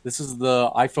see, this is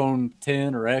the iPhone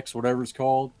 10 or X, whatever it's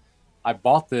called. I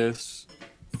bought this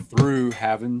through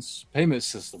Haven's payment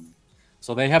system.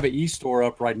 So they have an e-store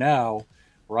up right now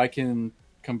where I can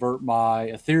convert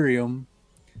my Ethereum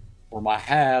or my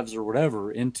halves or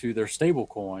whatever into their stable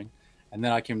coin, and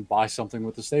then I can buy something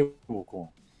with the stable coin,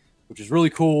 which is really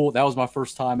cool. That was my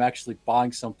first time actually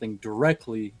buying something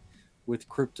directly with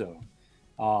crypto,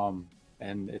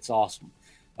 and it's awesome.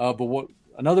 But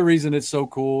another reason it's so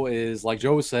cool is, like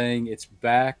Joe was saying, it's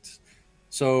backed.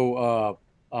 So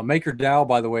MakerDAO,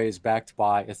 by the way, is backed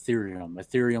by Ethereum.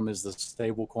 Ethereum is the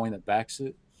stable coin that backs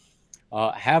it.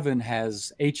 Haven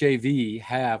has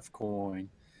HAV coin,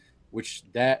 which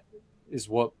that is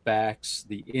what backs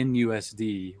the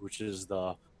NUSD, which is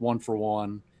the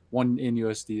one-for-one One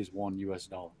NUSD is one US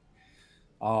dollar.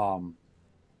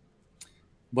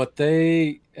 But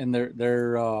they're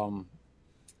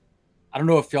I don't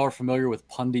know if y'all are familiar with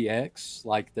Pundi X,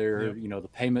 like their, the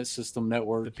payment system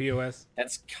network. The POS.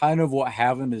 That's kind of what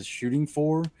Havin is shooting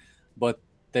for, but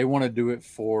they want to do it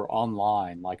for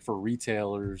online, like for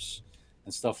retailers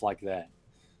and stuff like that.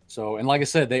 So, and like I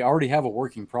said, they already have a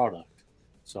working product.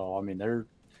 So, I mean,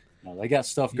 they got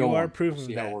stuff going. You are proof of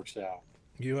see that. How it works out.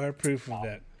 You are proof of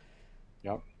that.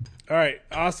 Yep. All right.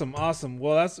 Awesome.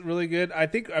 Well, that's really good. I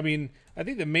think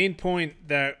the main point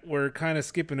that we're kind of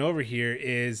skipping over here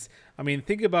is,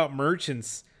 think about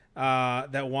merchants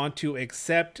that want to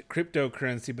accept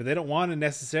cryptocurrency, but they don't want to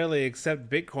necessarily accept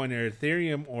Bitcoin or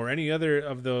Ethereum or any other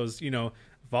of those,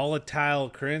 volatile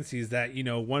currencies that,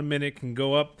 1 minute can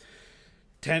go up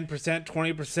 10%,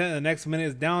 20%, the next minute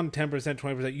is down 10%,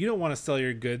 20%. You don't want to sell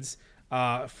your goods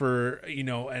for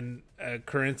a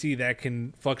currency that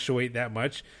can fluctuate that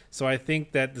much. So I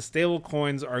think that the stable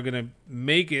coins are going to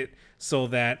make it so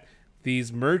that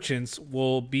these merchants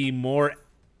will be more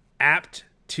apt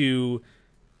to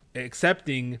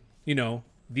accepting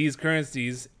these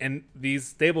currencies and these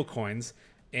stable coins,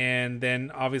 and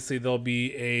then obviously there'll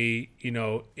be a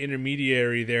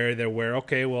intermediary there where,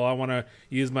 okay, well, I want to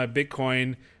use my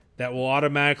Bitcoin that will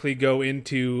automatically go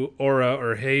into Aura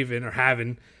or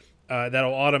Havin.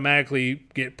 That'll automatically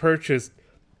get purchased,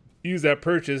 use that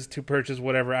purchase to purchase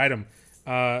whatever item.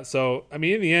 So, in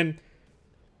the end,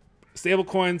 stable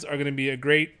coins are going to be a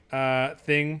great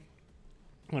thing.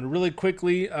 I'm going to really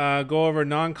quickly go over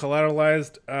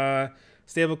non-collateralized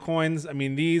stable coins.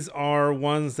 These are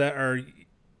ones that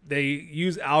they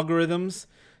use algorithms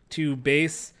to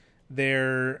base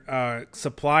their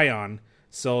supply on.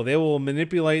 So they will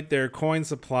manipulate their coin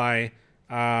supply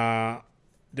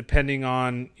depending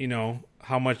on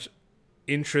how much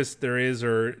interest there is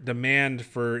or demand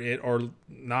for it, or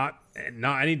not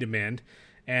any demand.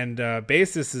 And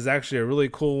Basis is actually a really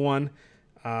cool one.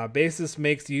 Basis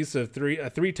makes use of a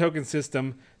three token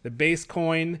system: the base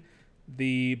coin,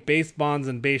 the base bonds,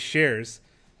 and base shares.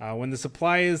 When the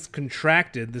supply is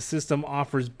contracted, the system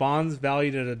offers bonds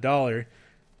valued at $1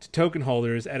 to token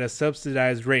holders at a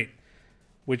subsidized rate,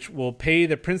 which will pay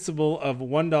the principal of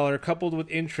 $1 coupled with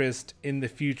interest in the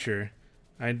future.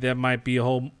 That might be a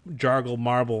whole jargle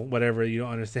marble, whatever, you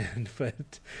don't understand.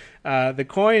 But the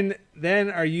coin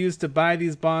then are used to buy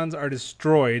these bonds are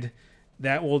destroyed.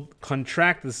 That will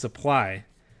contract the supply.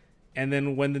 And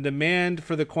then when the demand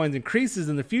for the coins increases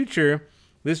in the future,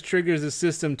 this triggers the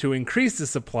system to increase the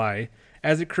supply.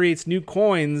 As it creates new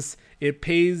coins, it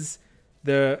first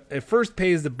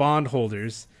pays the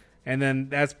bondholders, and then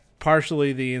that's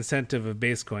partially the incentive of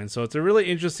base coin. So it's a really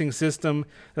interesting system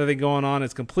that they're going on.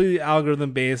 It's completely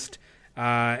algorithm based.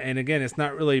 And again, it's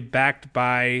not really backed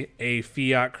by a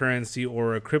fiat currency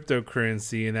or a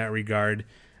cryptocurrency in that regard.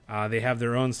 They have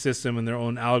their own system and their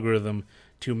own algorithm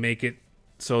to make it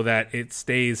so that it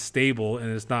stays stable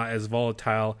and it's not as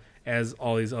volatile as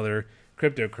all these other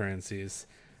cryptocurrencies.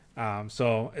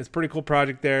 So it's a pretty cool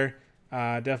project there.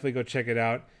 Definitely go check it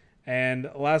out. And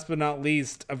last but not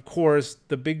least, of course,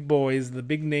 the big boys, the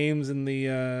big names in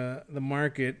the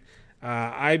market.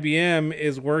 IBM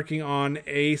is working on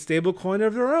a stablecoin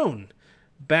of their own,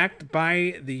 backed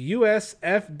by the US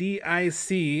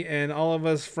FDIC, and all of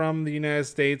us from the United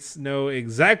States know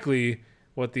exactly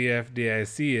what the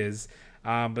FDIC is.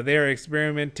 But they are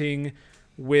experimenting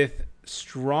with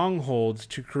Strongholds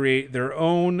to create their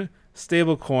own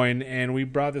stablecoin, and we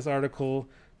brought this article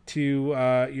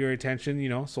to your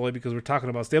attention, solely because we're talking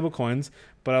about stablecoins.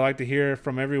 But I'd like to hear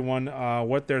from everyone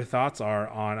what their thoughts are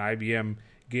on IBM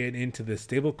getting into the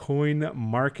stablecoin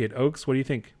market. Oaks, what do you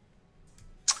think?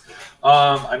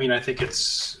 I think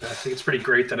it's pretty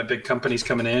great that a big company's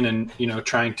coming in and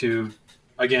trying to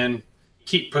again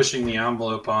keep pushing the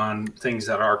envelope on things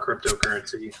that are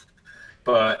cryptocurrency.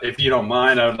 But if you don't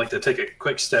mind, I would like to take a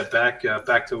quick step back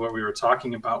to what we were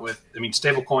talking about with,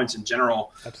 stable coins in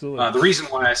general. Absolutely. The reason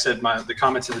why I said the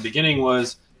comments in the beginning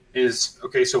is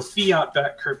okay. So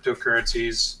fiat-backed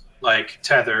cryptocurrencies like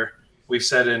Tether, we've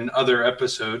said in other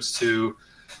episodes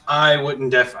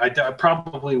I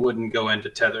probably wouldn't go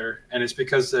into Tether, and it's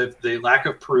because of the lack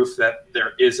of proof that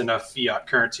there is enough fiat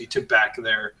currency to back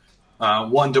their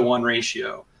 1-to-1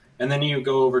 ratio. And then you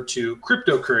go over to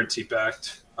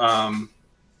cryptocurrency-backed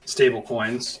stable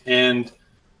coins, and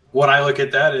what I look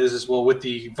at that is with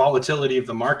the volatility of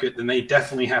the market, then they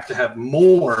definitely have to have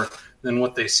more than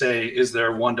what they say is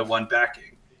their 1-to-1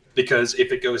 backing, because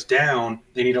if it goes down,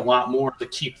 they need a lot more to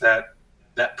keep that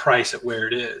price at where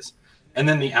it is. And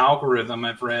then the algorithm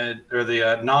I've read, or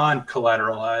the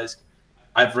non-collateralized,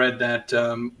 I've read that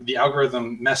the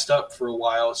algorithm messed up for a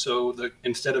while. So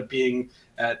instead of being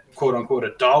at quote unquote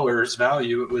a dollar's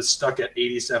value, it was stuck at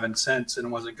 87 cents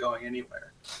and wasn't going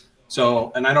anywhere.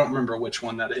 So, and I don't remember which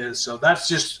one that is. So that's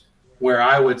just where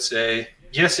I would say,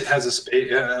 yes, it has a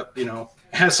space,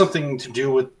 has something to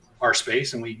do with our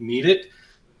space and we need it,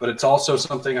 but it's also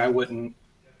something I wouldn't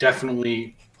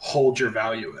definitely hold your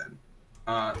value in.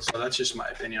 So that's just my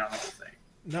opinion on the whole thing.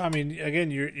 No, I mean, again,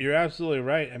 you're absolutely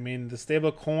right. I mean, the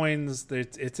stable coins,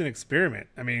 it's an experiment.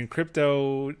 I mean,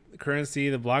 cryptocurrency,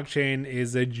 the blockchain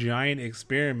is a giant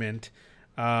experiment.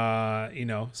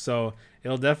 So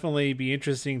it'll definitely be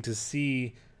interesting to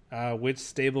see which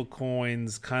stable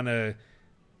coins kind of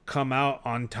come out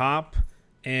on top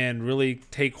and really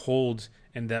take hold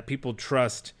and that people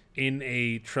trust in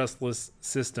a trustless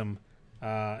system.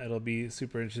 It'll be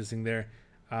super interesting there.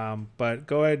 But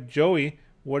go ahead, Joey.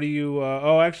 What do you?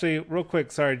 Actually, real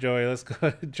quick. Sorry, Joey. Let's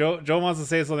go. Joe wants to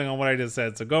say something on what I just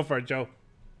said, so go for it, Joe.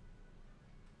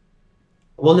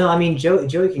 Well, no, I mean, Joey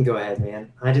can go ahead,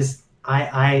 man.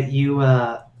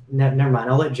 Never mind.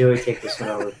 I'll let Joey take this one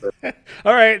over.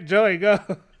 All right, Joey, go.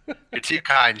 You're too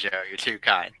kind, Joe. You're too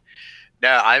kind.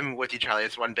 No, I'm with you, Charlie.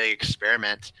 It's one big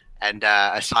experiment. And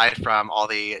aside from all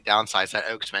the downsides that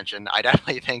Oaks mentioned, I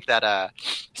definitely think that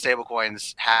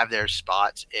stablecoins have their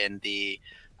spot in the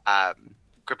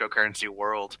cryptocurrency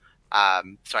world.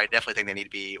 So I definitely think they need to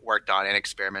be worked on and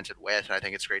experimented with. And I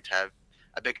think it's great to have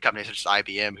a big company such as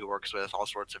IBM who works with all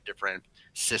sorts of different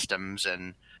systems.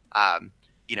 And,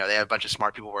 they have a bunch of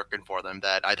smart people working for them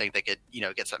that I think they could,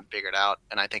 get something figured out.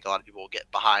 And I think a lot of people will get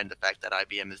behind the fact that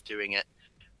IBM is doing it.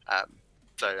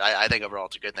 So I think overall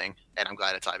it's a good thing, and I'm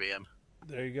glad it's IBM.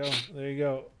 There you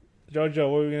go. Jojo,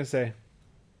 what were we going to say?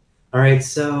 All right,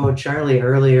 so Charlie,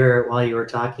 earlier while you were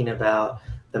talking about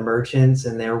the merchants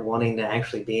and they're wanting to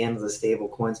actually be in the stable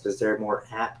coins because they're more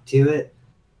apt to it,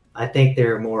 I think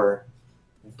they're more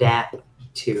dapt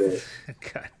to it.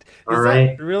 God. All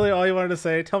right. Really all you wanted to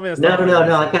say? Tell me that's No.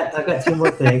 I've got two more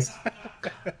things.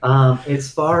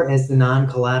 As far as the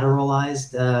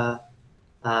non-collateralized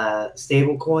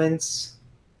stable coins,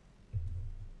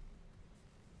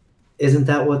 isn't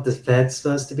that what the Fed's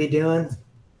supposed to be doing?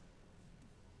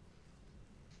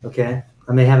 Okay,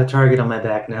 I may have a target on my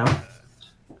back now.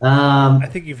 I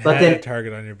think you've had a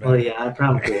target on your back. Well, yeah, I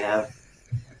probably have.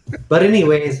 But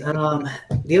anyways,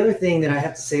 the other thing that I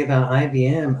have to say about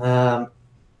IBM,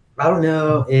 I don't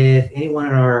know if anyone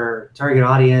in our target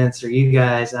audience or you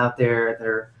guys out there that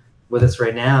are with us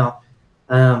right now,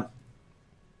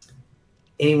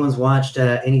 anyone's watched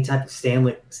any type of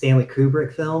Stanley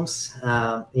Kubrick films.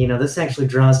 This actually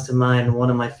draws to mind one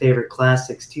of my favorite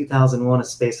classics, 2001: A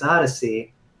Space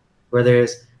Odyssey, where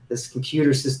there's this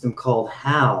computer system called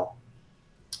HAL.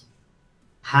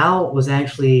 HAL was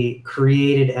actually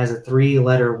created as a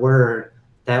 3-letter word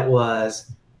that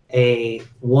was a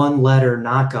 1-letter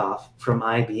knockoff from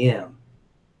IBM.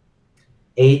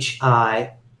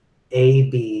 HIABLM,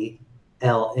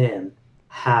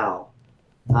 HAL.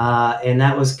 And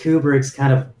that was Kubrick's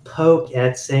kind of poke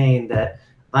at saying that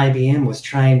IBM was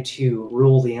trying to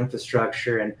rule the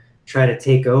infrastructure and try to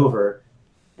take over.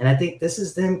 And I think this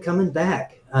is them coming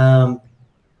back.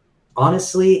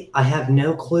 Honestly, I have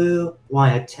no clue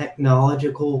why a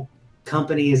technological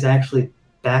company is actually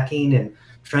backing and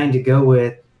trying to go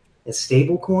with a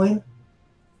stable coin.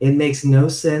 It makes no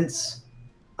sense.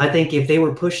 I think if they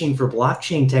were pushing for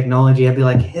blockchain technology, I'd be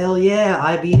like, hell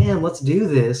yeah, IBM, let's do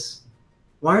this.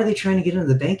 Why are they trying to get into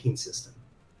the banking system?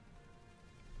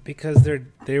 Because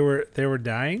they were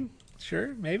dying?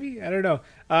 Sure, maybe. I don't know.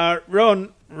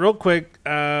 Rowan, real quick,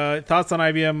 thoughts on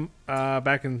IBM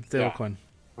back in stablecoin? Yeah.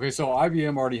 Okay, so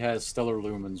IBM already has Stellar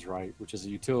Lumens, right, which is a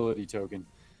utility token.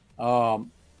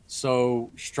 So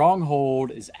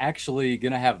Stronghold is actually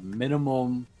going to have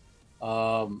minimums.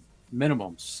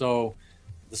 So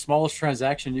the smallest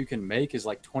transaction you can make is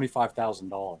like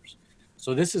 $25,000.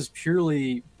 So this is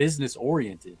purely business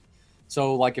oriented.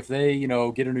 So like if they,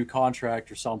 get a new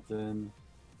contract or something,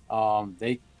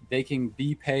 they can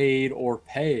be paid or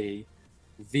pay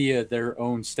via their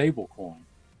own stable coin,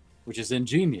 which is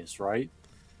ingenious, right?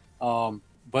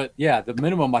 But yeah, the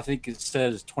minimum I think it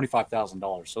says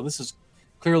 $25,000. So this is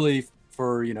clearly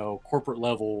for, corporate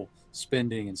level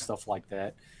spending and stuff like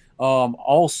that.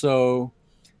 Also,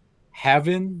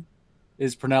 Haven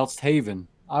is pronounced Haven.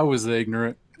 I was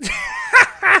ignorant.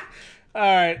 All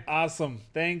right, awesome.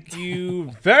 Thank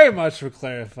you very much for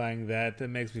clarifying that. That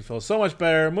makes me feel so much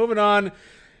better. Moving on.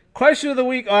 Question of the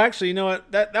week. Oh, actually, you know what?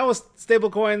 That was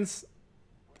stablecoins.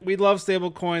 We love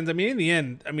stablecoins. I mean, in the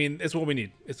end, it's what we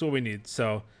need. It's what we need.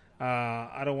 So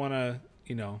I don't want to,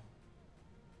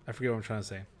 I forget what I'm trying to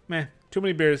say. meh, too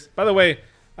many beers. By the way,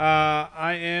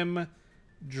 I am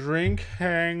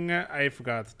drinking. I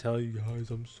forgot to tell you guys.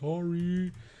 I'm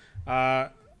sorry.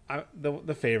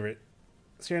 The favorite,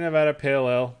 Sierra Nevada Pale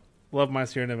Ale. Love my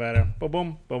Sierra Nevada. Boom,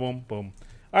 boom, boom, boom, boom.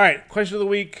 All right, question of the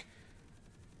week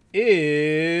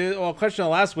is, well, question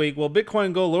of last week. Will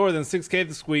Bitcoin go lower than 6K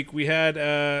this week? We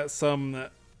had some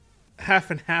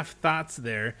half and half thoughts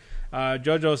there.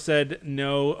 Jojo said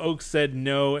no, Oaks said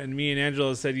no, and me and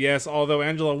Angela said yes, although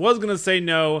Angela was going to say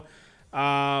no,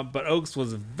 but Oaks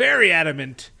was very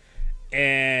adamant,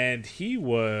 and he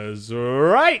was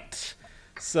right.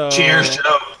 So cheers,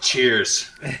 Joe.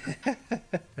 Cheers.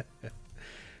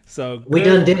 So we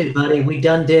done did it, buddy. We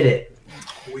done did it.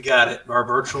 We got it. Our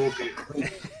virtual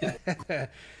beer.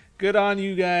 Good on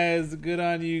you guys. Good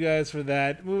on you guys for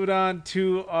that. Moving on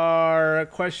to our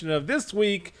question of this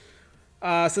week.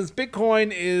 Since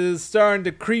Bitcoin is starting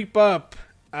to creep up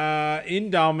in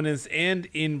dominance and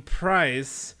in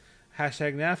price,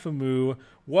 hashtag NAFAMU,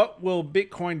 what will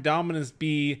Bitcoin dominance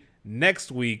be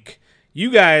next week? You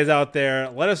guys out there,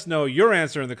 let us know your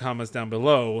answer in the comments down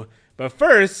below. But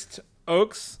first,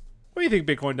 Oaks, what do you think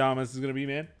Bitcoin dominance is going to be,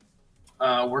 man?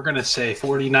 We're going to say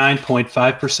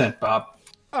 49.5%, Bob.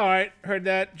 All right, heard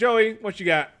that. Joey, what you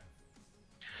got?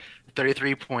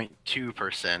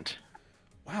 33.2%.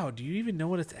 Wow, do you even know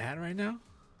what it's at right now?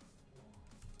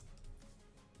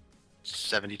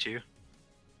 72.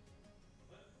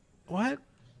 What?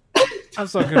 I'm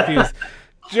so confused.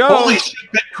 Joe, Holy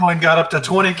shit, Bitcoin got up to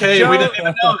 20K. Joe, We didn't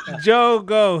even know. Joe,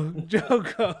 go. Joe,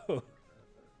 go.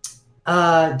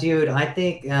 Dude, I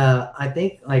think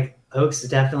like Oaks is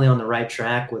definitely on the right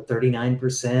track with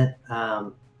 39%.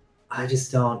 I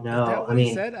just don't Is that know. what I he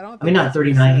mean, said? I don't I mean, think not that's what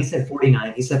 39. He said. said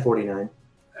 49. He said 49.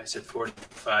 I said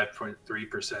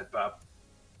 45.3%, Bob.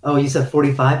 Oh, you said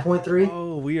 45.3?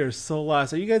 Oh, we are so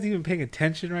lost. Are you guys even paying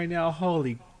attention right now?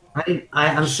 Holy.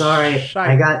 I'm sorry. Shite.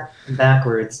 I got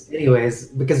backwards. Anyways,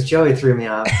 because Joey threw me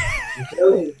off.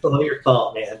 Joey, it's all your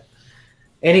fault, man.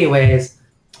 Anyways,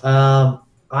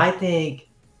 I think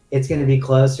it's going to be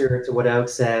closer to what Oak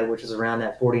said, which is around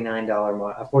that $49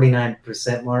 mark,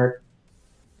 49% mark.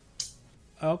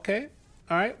 Okay.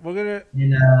 All right. We're going to.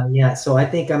 And yeah, so I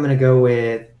think I'm going to go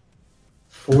with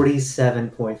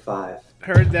 47.5.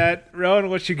 Heard that. Rowan,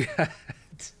 what you got?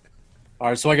 All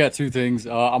right, so I got two things.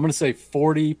 I'm going to say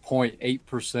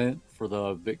 40.8% for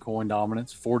the Bitcoin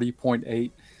dominance, 40.8.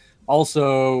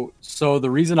 Also, so the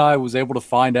reason I was able to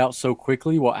find out so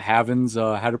quickly what Havens,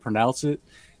 how to pronounce it,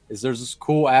 is there's this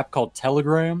cool app called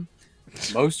Telegram.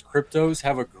 Most cryptos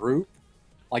have a group,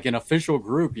 like an official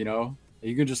group, you know.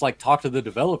 You can just like talk to the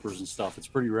developers and stuff. It's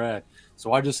pretty rad.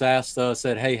 So I just asked,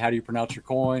 said, hey, how do you pronounce your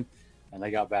coin? And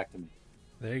they got back to me.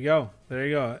 There you go. There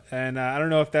you go. And I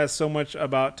don't know if that's so much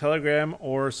about Telegram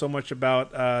or so much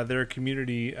about their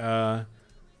community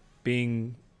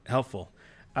being helpful.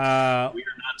 We are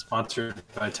not sponsored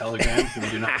by Telegram. We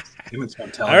do not humans on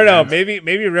Telegram. I don't know.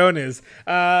 Maybe Rowan is. So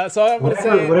I'm going to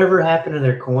say Whatever happened to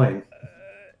their coin?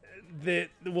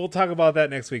 we'll talk about that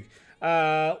next week.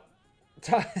 Well,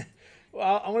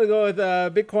 I'm going to go with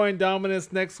Bitcoin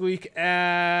dominance next week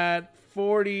at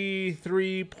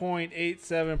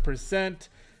 43.87%.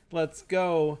 Let's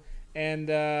go. And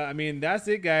I mean, that's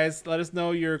it, guys. Let us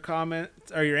know your comment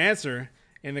or your answer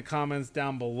in the comments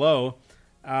down below.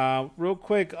 Real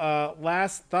quick,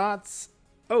 last thoughts,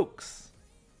 Oaks.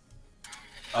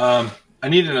 I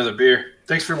need another beer.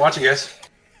 Thanks for watching, guys.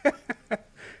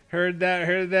 Heard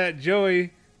that,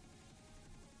 Joey.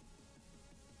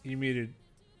 You muted.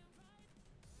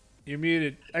 You're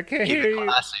muted. I can't Keep hear it you.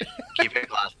 classy. Keep it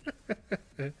classy.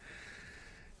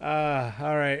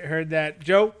 All right. Heard that.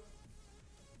 Joe?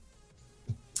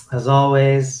 As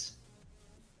always,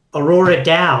 Aurora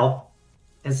Dow,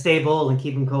 and stay bold and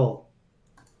keep them cold.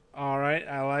 All right.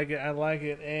 I like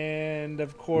it. And,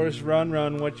 of course,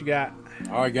 Run, what you got?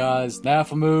 All right, guys,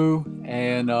 NAFAMU,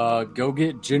 and go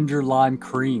get ginger lime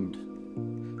creamed.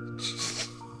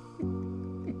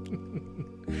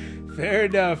 Fair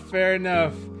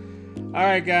enough. All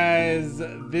right, guys,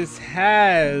 this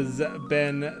has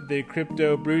been the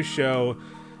Crypto Brew Show.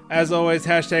 As always,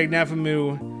 hashtag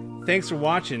NAFAMU. Thanks for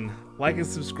watching. Like and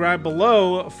subscribe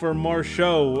below for more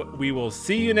show. We will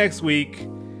see you next week.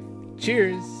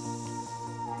 Cheers.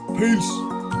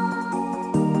 Peace.